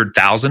around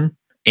 $100,000,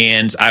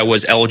 and I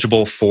was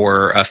eligible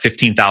for a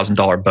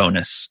 $15,000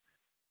 bonus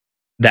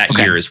that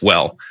year as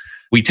well.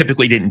 We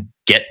typically didn't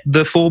get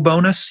the full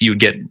bonus. You would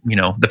get,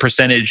 the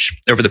percentage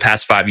over the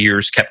past 5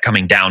 years kept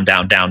coming down.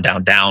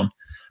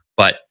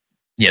 But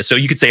yeah, so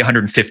you could say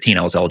 115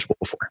 I was eligible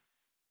for.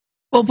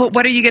 Well, but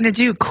what are you going to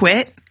do?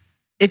 Quit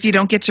if you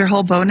don't get your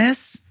whole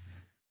bonus?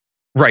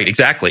 Right,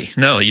 exactly.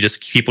 No,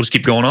 people just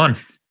keep going on.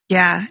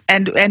 Yeah.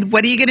 And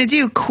what are you going to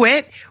do?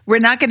 Quit? We're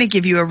not going to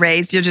give you a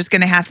raise. You're just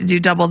going to have to do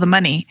double the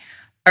money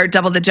or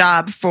double the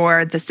job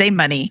for the same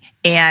money.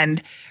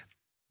 And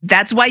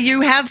that's why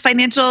you have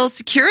financial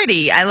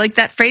security. I like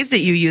that phrase that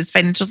you use,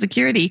 financial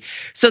security,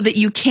 so that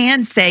you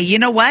can say, you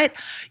know what?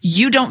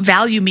 You don't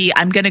value me.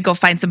 I'm going to go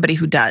find somebody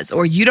who does.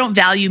 Or you don't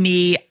value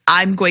me.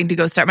 I'm going to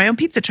go start my own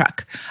pizza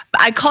truck.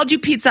 I called you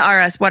Pizza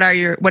R Us.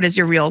 What is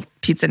your real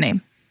pizza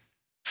name?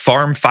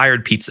 Farm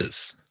Fired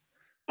Pizzas.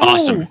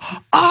 Awesome.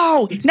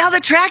 Oh, now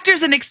the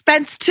tractor's an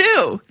expense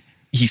too.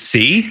 You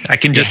see, I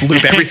can just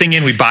loop everything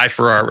in we buy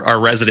for our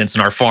residents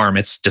and our farm.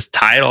 It's just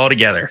tie it all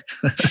together.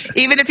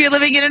 Even if you're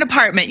living in an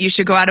apartment, you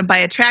should go out and buy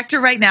a tractor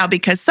right now,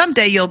 because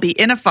someday you'll be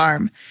in a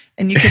farm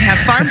and you can have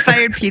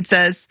farm-fired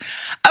pizzas.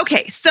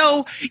 Okay,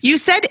 so you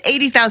said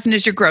 80,000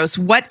 is your gross.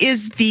 What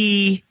is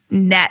the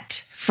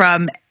net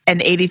from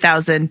an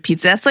 80,000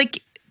 pizza? That's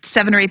like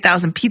 7,000 or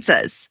 8,000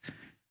 pizzas.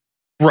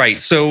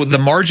 Right. So the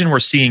margin we're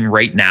seeing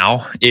right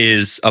now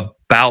is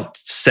about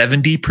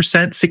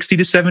 70%, 60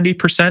 to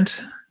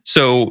 70%.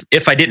 So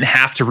if I didn't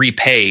have to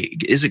repay,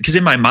 is it because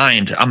in my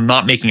mind, I'm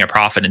not making a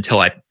profit until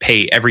I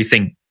pay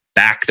everything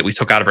back that we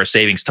took out of our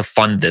savings to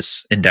fund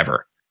this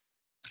endeavor.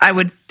 I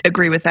would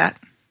agree with that.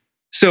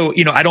 So,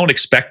 I don't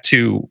expect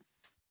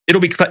it'll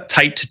be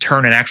tight to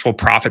turn an actual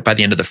profit by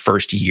the end of the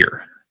first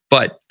year.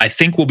 But I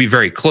think we'll be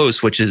very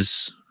close, which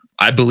is,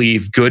 I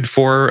believe, good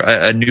for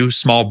a new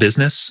small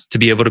business to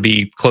be able to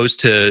be close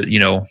to,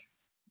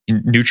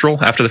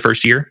 neutral after the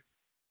first year.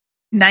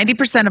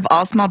 90% of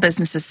all small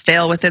businesses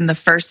fail within the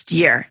first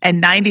year,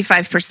 and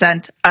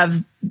 95%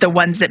 of the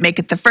ones that make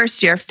it the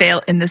first year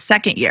fail in the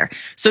second year.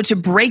 So to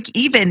break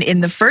even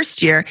in the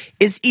first year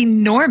is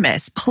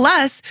enormous.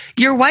 Plus,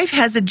 your wife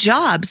has a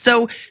job.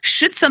 So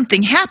should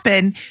something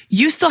happen,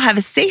 you still have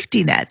a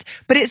safety net.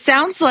 But it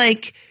sounds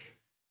like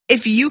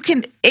if you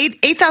can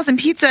 8,000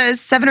 pizzas,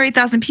 7,000 or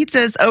 8,000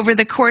 pizzas over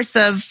the course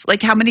of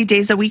like how many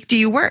days a week do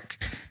you work?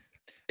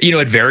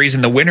 It varies.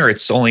 In the winter,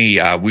 it's only,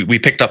 we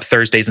picked up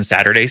Thursdays and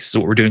Saturdays. So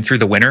what we're doing through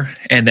the winter.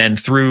 And then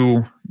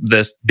through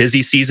this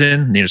busy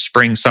season,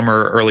 spring,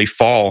 summer, early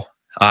fall,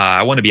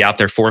 I want to be out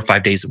there 4 or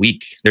 5 days a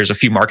week. There's a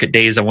few market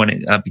days I want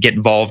to get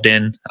involved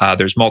in.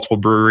 There's multiple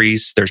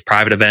breweries, there's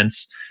private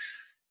events.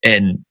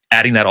 And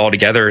adding that all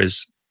together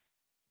is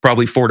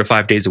probably 4 to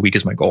 5 days a week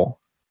is my goal.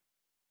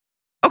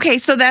 Okay,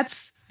 so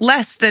that's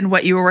less than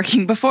what you were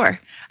working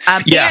before.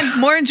 And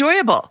more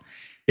enjoyable.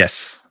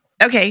 Yes.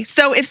 Okay,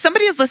 so if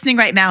somebody is listening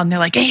right now and they're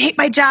like, I hate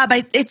my job,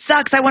 it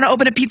sucks, I want to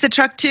open a pizza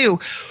truck too.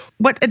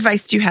 What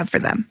advice do you have for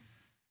them?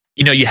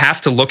 You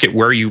have to look at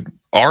where you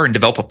are and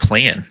develop a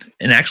plan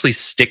and actually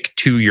stick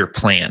to your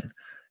plan.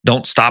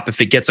 Don't stop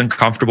if it gets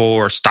uncomfortable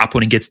or stop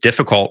when it gets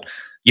difficult.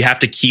 You have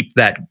to keep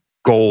that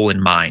goal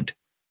in mind.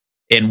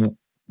 And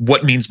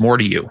what means more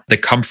to you? The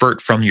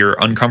comfort from your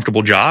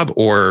uncomfortable job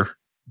or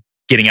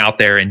getting out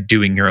there and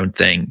doing your own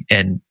thing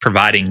and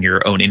providing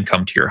your own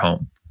income to your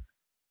home?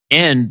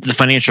 And the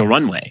financial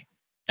runway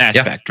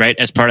aspect, right?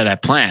 As part of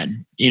that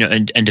plan,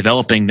 and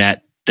developing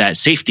that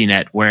safety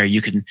net where you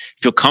can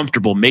feel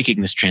comfortable making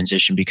this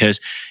transition.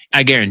 Because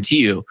I guarantee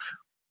you,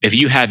 if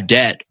you have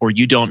debt or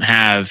you don't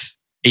have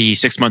a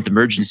 6-month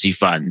emergency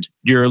fund,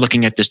 you're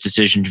looking at this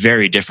decision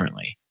very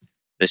differently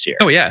this year.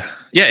 Oh, yeah.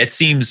 Yeah, it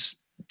seems,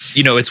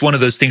 it's one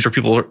of those things where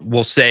people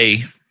will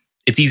say,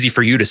 it's easy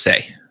for you to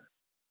say.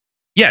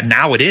 Yeah,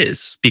 now it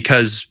is,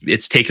 because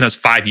it's taken us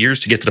 5 years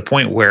to get to the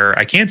point where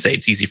I can say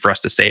it's easy for us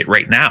to say it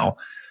right now.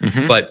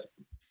 Mm-hmm. But,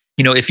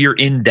 if you're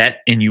in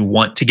debt and you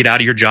want to get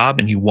out of your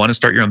job and you want to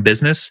start your own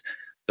business,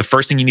 the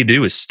first thing you need to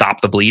do is stop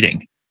the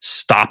bleeding,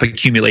 stop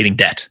accumulating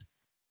debt.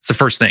 It's the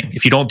first thing.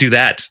 If you don't do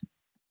that,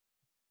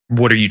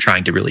 what are you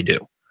trying to really do?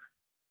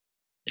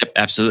 Yep,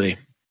 absolutely.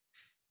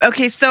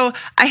 Okay, so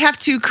I have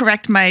to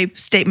correct my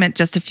statement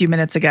just a few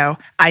minutes ago.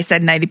 I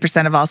said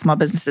 90% of all small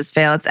businesses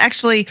fail. It's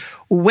actually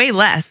way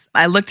less.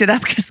 I looked it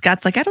up because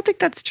Scott's like, I don't think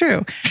that's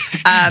true.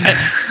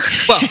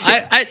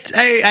 I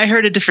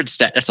heard a different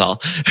stat. That's all.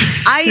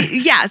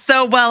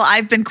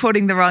 I've been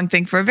quoting the wrong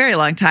thing for a very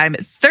long time.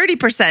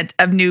 30%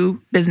 of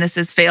new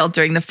businesses failed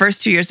during the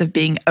first 2 years of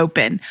being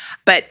open,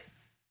 but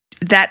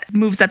that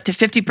moves up to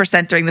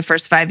 50% during the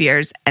first 5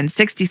 years and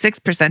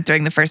 66%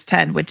 during the first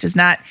 10, which is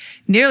not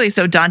nearly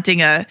so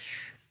daunting a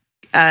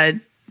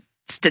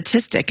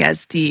statistic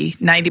as the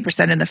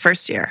 90% in the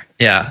first year.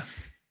 Yeah.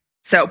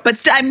 So, but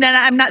I'm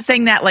not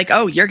saying that like,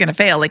 oh, you're going to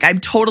fail. Like,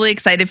 I'm totally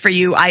excited for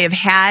you. I have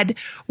had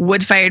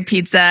wood-fired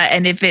pizza,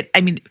 and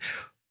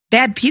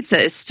bad pizza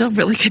is still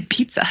really good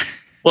pizza.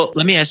 Well,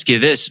 let me ask you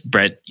this,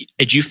 Brett.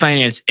 Did you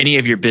finance any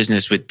of your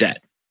business with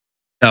debt?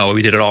 No,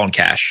 we did it all in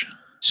cash.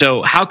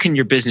 So how can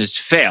your business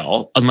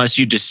fail unless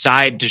you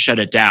decide to shut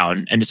it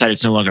down and decide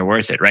it's no longer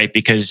worth it, right?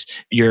 Because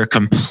you're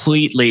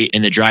completely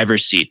in the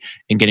driver's seat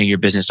in getting your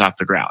business off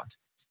the ground.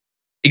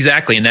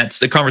 Exactly. And that's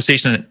the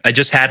conversation that I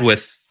just had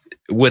with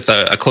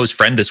a close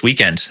friend this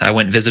weekend. I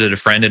went and visited a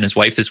friend and his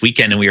wife this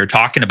weekend, and we were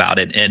talking about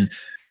it. And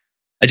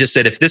I just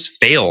said, if this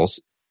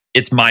fails,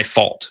 it's my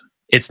fault.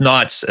 It's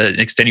not an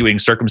extenuating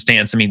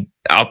circumstance.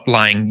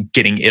 Outlying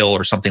getting ill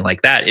or something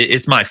like that.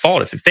 It's my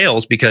fault if it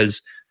fails,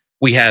 because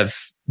we have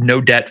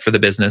no debt for the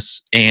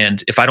business.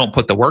 And if I don't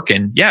put the work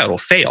in, it'll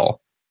fail.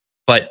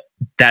 But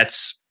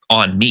that's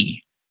on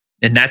me.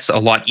 And that's a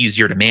lot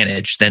easier to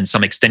manage than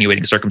some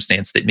extenuating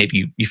circumstance that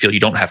maybe you feel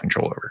you don't have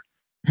control over.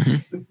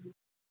 Mm-hmm.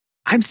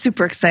 I'm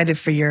super excited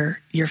for your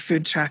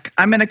food truck.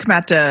 I'm going to come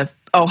out to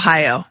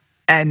Ohio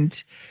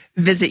and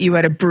visit you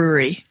at a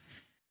brewery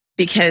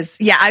because,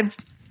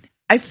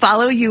 I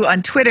follow you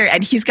on Twitter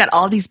and he's got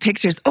all these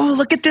pictures. Oh,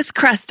 look at this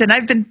crust. And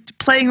I've been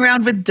playing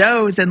around with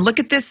doughs, and look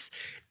at this.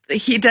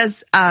 He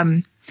does,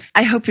 I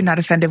hope you're not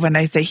offended when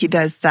I say he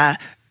does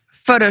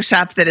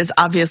Photoshop that is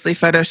obviously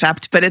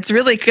Photoshopped, but it's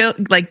really cool.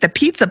 Like the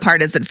pizza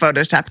part isn't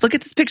Photoshopped. Look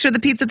at this picture of the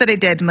pizza that I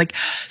did. I'm like,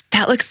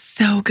 that looks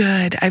so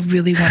good. I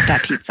really want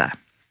that pizza.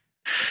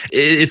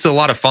 It's a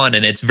lot of fun,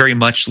 and it's very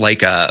much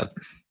like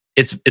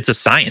it's a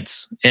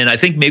science. And I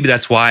think maybe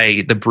that's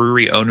why the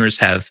brewery owners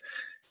have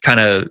kind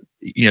of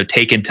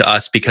taken to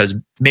us because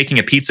making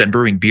a pizza and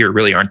brewing beer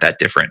really aren't that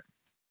different.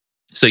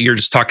 So you're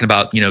just talking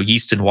about,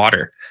 yeast and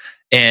water,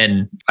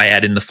 and I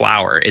add in the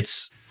flour.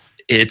 It's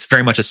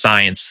very much a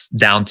science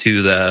down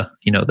to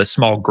the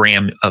small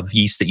gram of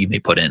yeast that you may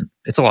put in.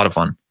 It's a lot of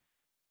fun.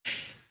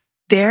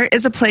 There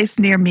is a place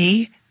near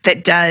me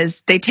that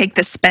they take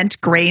the spent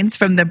grains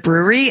from the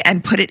brewery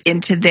and put it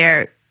into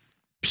their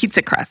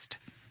pizza crust.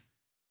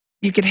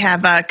 You could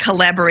have a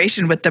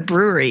collaboration with the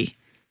brewery.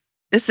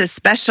 This is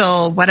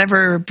special,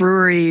 whatever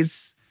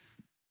brewery's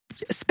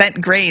spent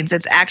grains.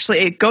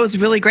 It goes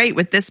really great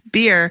with this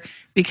beer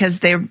because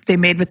they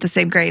made with the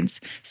same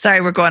grains.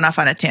 Sorry, we're going off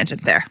on a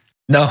tangent there.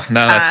 No,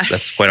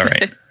 that's quite all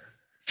right.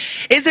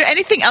 Is there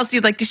anything else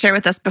you'd like to share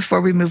with us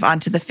before we move on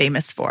to the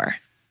famous four?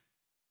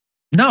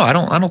 No, I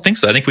don't think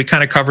so. I think we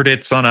kind of covered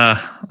it on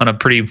a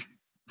pretty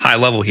high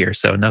level here.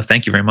 So no,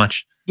 thank you very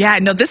much. Yeah,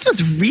 no, this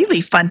was really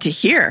fun to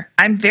hear.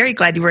 I'm very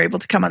glad you were able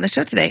to come on the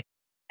show today.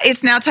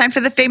 It's now time for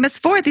the famous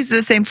four. These are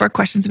the same four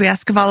questions we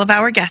ask of all of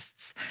our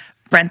guests.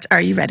 Brent,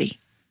 are you ready?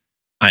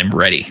 I'm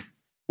ready.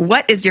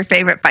 What is your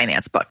favorite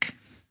finance book?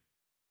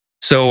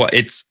 So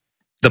it's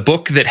the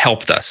book that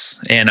helped us.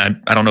 And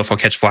I don't know if I'll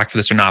catch flack for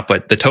this or not,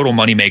 but The Total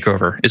Money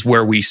Makeover is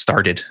where we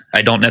started.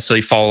 I don't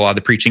necessarily follow a lot of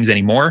the preachings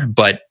anymore,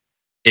 but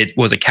it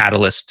was a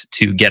catalyst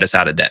to get us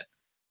out of debt.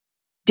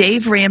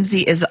 Dave Ramsey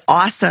is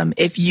awesome.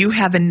 If you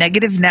have a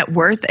negative net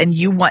worth and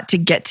you want to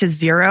get to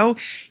zero,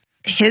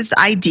 his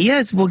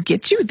ideas will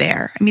get you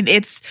there. I mean,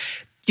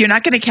 you're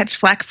not going to catch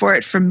flack for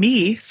it from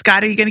me.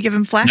 Scott, are you going to give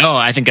him flack? No,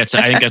 I think that's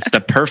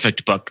the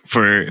perfect book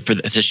for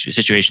the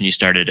situation you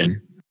started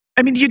in.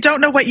 I mean, you don't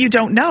know what you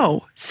don't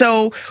know.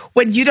 So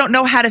when you don't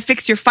know how to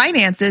fix your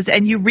finances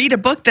and you read a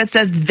book that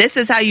says this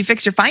is how you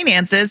fix your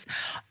finances,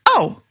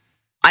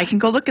 I can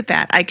go look at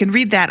that. I can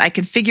read that. I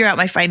can figure out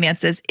my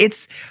finances.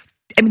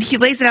 He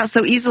lays it out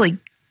so easily.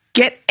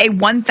 Get a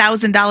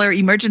 $1,000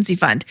 emergency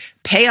fund.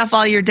 Pay off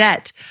all your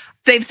debt.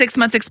 Save 6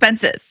 months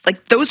expenses.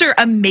 Like, those are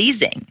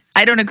amazing.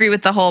 I don't agree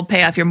with the whole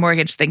pay off your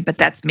mortgage thing, but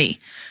that's me.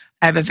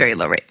 I have a very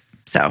low rate.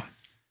 So, all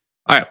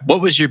right.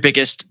 What was your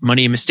biggest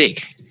money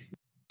mistake?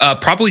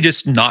 Probably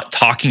just not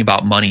talking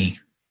about money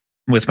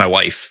with my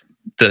wife.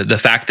 The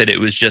fact that it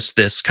was just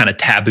this kind of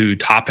taboo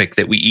topic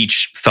that we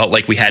each felt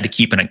like we had to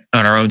keep in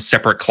our own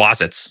separate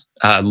closets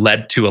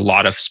led to a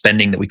lot of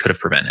spending that we could have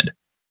prevented.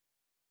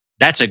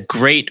 That's a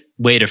great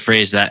way to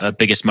phrase that, a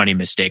biggest money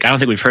mistake. I don't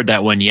think we've heard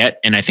that one yet.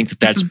 And I think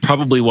that's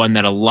probably one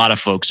that a lot of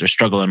folks are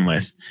struggling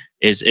with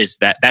is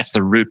that's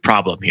the root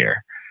problem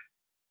here.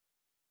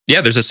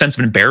 Yeah, there's a sense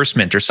of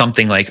embarrassment or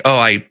something like,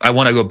 I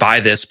want to go buy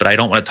this, but I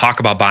don't want to talk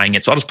about buying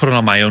it. So I'll just put it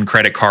on my own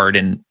credit card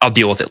and I'll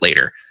deal with it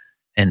later.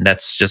 And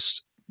that's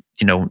just,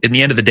 in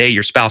the end of the day,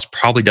 your spouse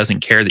probably doesn't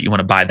care that you want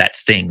to buy that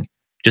thing.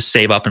 Just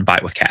save up and buy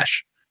it with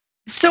cash.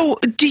 So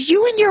do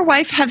you and your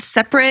wife have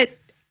separate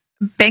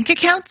bank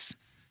accounts?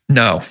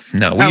 No.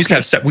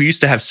 We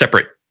used to have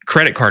separate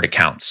credit card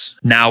accounts.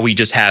 Now we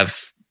just have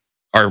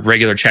our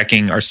regular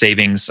checking, our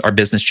savings, our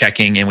business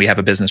checking, and we have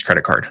a business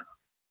credit card.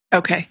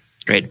 Okay.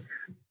 Great.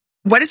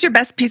 What is your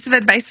best piece of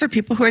advice for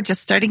people who are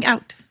just starting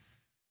out?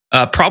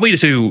 Probably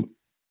to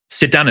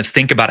sit down and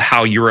think about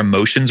how your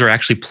emotions are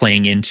actually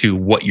playing into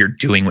what you're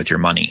doing with your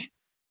money.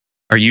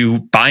 Are you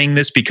buying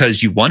this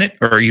because you want it,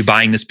 or are you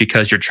buying this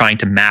because you're trying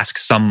to mask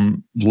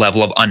some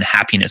level of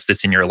unhappiness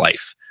that's in your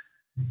life?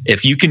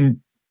 If you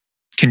can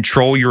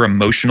control your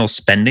emotional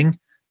spending,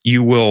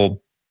 you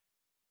will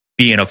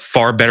be in a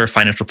far better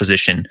financial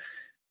position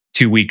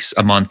 2 weeks,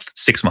 a month,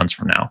 6 months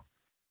from now.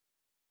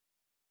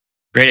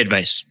 Great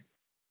advice.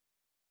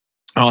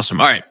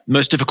 Awesome. All right.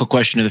 Most difficult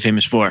question of the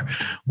famous four.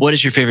 What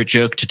is your favorite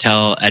joke to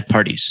tell at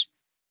parties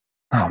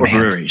or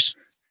breweries?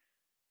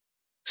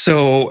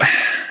 So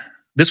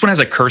this one has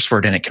a curse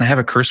word in it. Can I have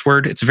a curse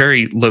word? It's a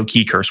very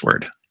low-key curse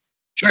word.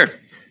 Sure.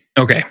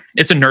 Okay.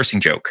 It's a nursing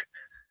joke.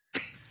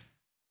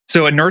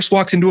 So a nurse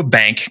walks into a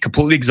bank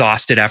completely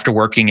exhausted after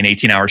working an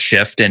 18-hour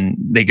shift, and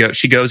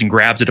she goes and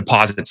grabs a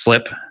deposit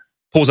slip,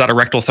 pulls out a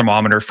rectal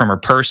thermometer from her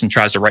purse and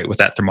tries to write with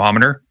that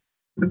thermometer.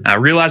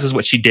 Realizes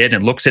what she did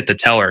and looks at the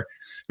teller,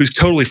 who's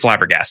totally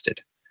flabbergasted.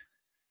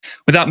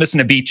 Without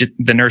missing a beat,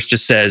 the nurse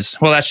just says,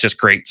 "Well, that's just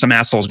great. Some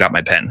asshole's got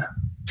my pen."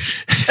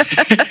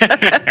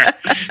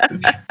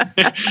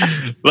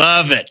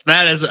 Love it.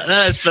 That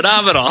is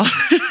phenomenal.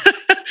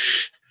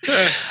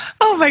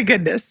 Oh my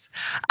goodness.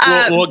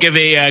 We'll give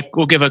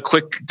a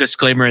quick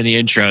disclaimer in the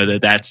intro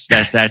that's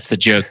the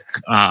joke,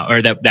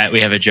 or that we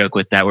have a joke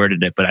with that word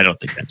in it, but I don't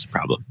think that's a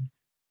problem.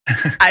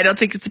 I don't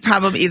think it's a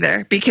problem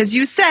either, because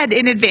you said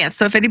in advance.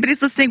 So if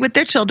anybody's listening with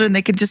their children,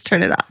 they can just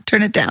turn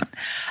it down.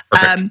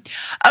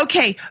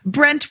 Okay,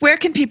 Brent, where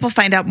can people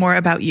find out more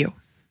about you?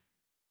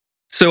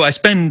 So I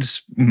spend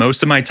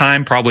most of my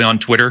time probably on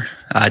Twitter,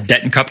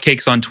 Debt and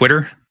Cupcakes on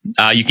Twitter.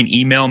 You can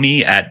email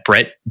me at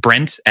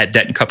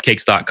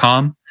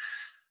brent@debtandcupcakes.com.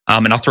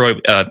 And I'll throw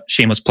a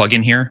shameless plug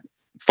in here,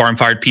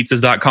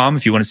 farmfiredpizzas.com,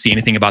 if you want to see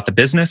anything about the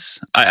business.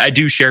 I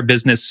do share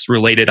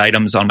business-related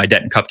items on my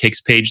Debt and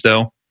Cupcakes page,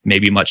 though,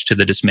 maybe much to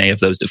the dismay of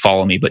those that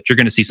follow me, but you're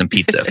going to see some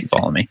pizza if you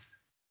follow me.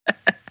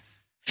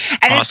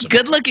 And Awesome. it's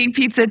good looking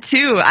pizza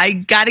too. I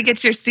got to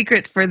get your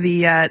secret for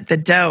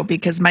the dough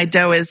because my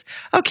dough is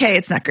okay.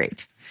 It's not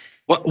great.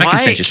 Why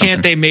send you something.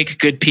 can't they make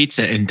good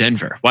pizza in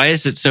Denver? Why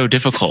is it so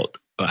difficult?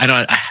 I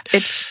don't.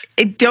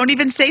 Don't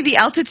even say the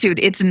altitude.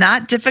 It's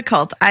not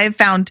difficult. I have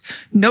found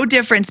no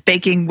difference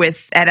baking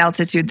at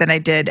altitude than I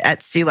did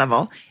at sea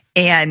level.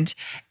 And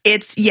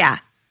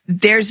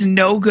there's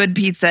no good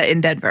pizza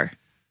in Denver.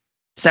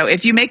 So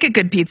if you make a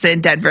good pizza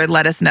in Denver,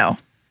 let us know.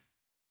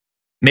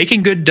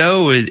 Making good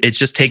dough, it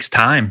just takes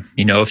time.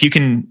 If you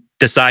can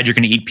decide you're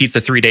going to eat pizza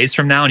 3 days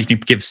from now and you can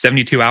give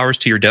 72 hours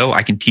to your dough,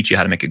 I can teach you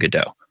how to make a good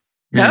dough.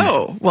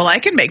 Oh, well, I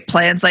can make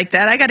plans like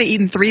that. I got to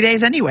eat in 3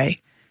 days anyway.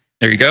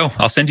 There you go.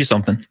 I'll send you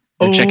something.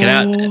 Check it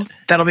out.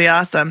 That'll be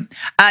awesome.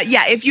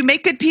 If you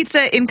make good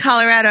pizza in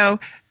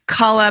Colorado,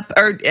 call up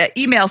or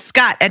email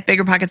Scott at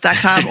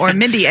biggerpockets.com or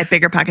Mindy at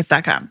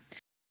biggerpockets.com.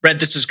 Brent,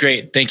 this was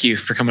great. Thank you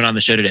for coming on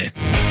the show today.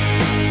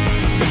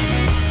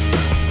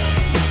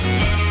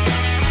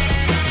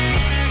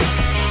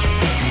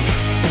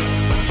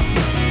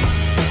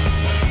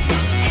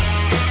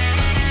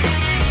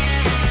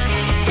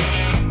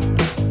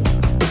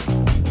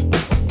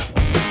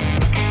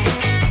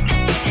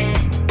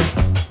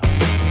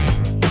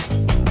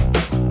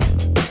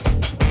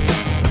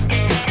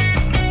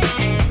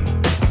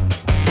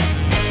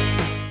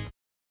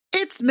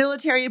 It's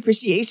Military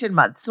Appreciation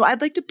Month, so I'd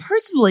like to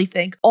personally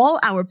thank all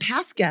our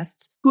past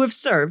guests who have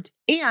served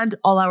and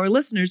all our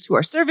listeners who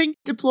are serving,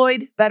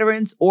 deployed,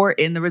 veterans, or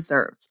in the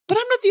reserves. But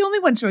I'm not the only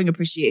one showing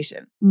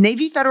appreciation.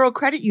 Navy Federal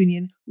Credit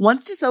Union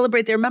wants to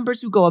celebrate their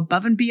members who go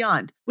above and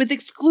beyond with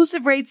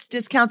exclusive rates,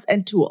 discounts,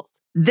 and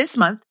tools. This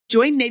month,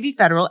 join Navy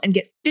Federal and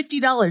get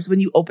 $50 when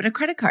you open a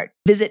credit card.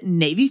 Visit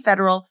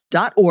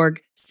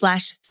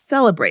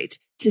NavyFederal.org/celebrate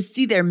to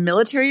see their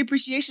Military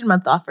Appreciation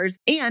Month offers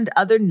and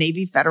other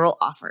Navy Federal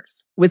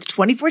offers. With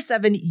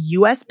 24/7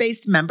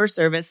 U.S.-based member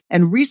service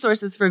and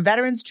resources for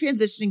veterans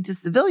transitioning to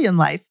civilian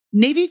life,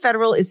 Navy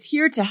Federal is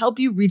here to help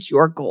you reach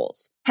your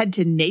goals. Head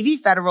to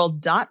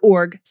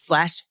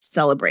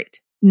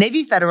NavyFederal.org/celebrate.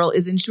 Navy Federal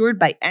is insured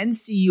by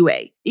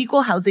NCUA,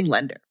 Equal Housing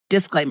Lender.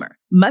 Disclaimer,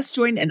 must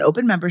join an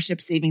open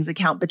membership savings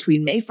account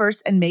between May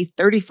 1st and May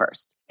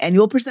 31st.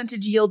 Annual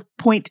percentage yield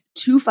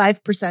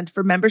 0.25%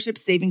 for membership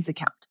savings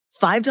account.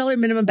 $5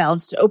 minimum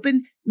balance to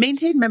open,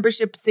 maintain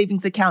membership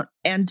savings account,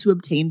 and to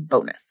obtain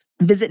bonus.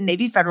 Visit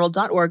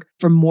NavyFederal.org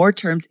for more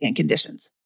terms and conditions.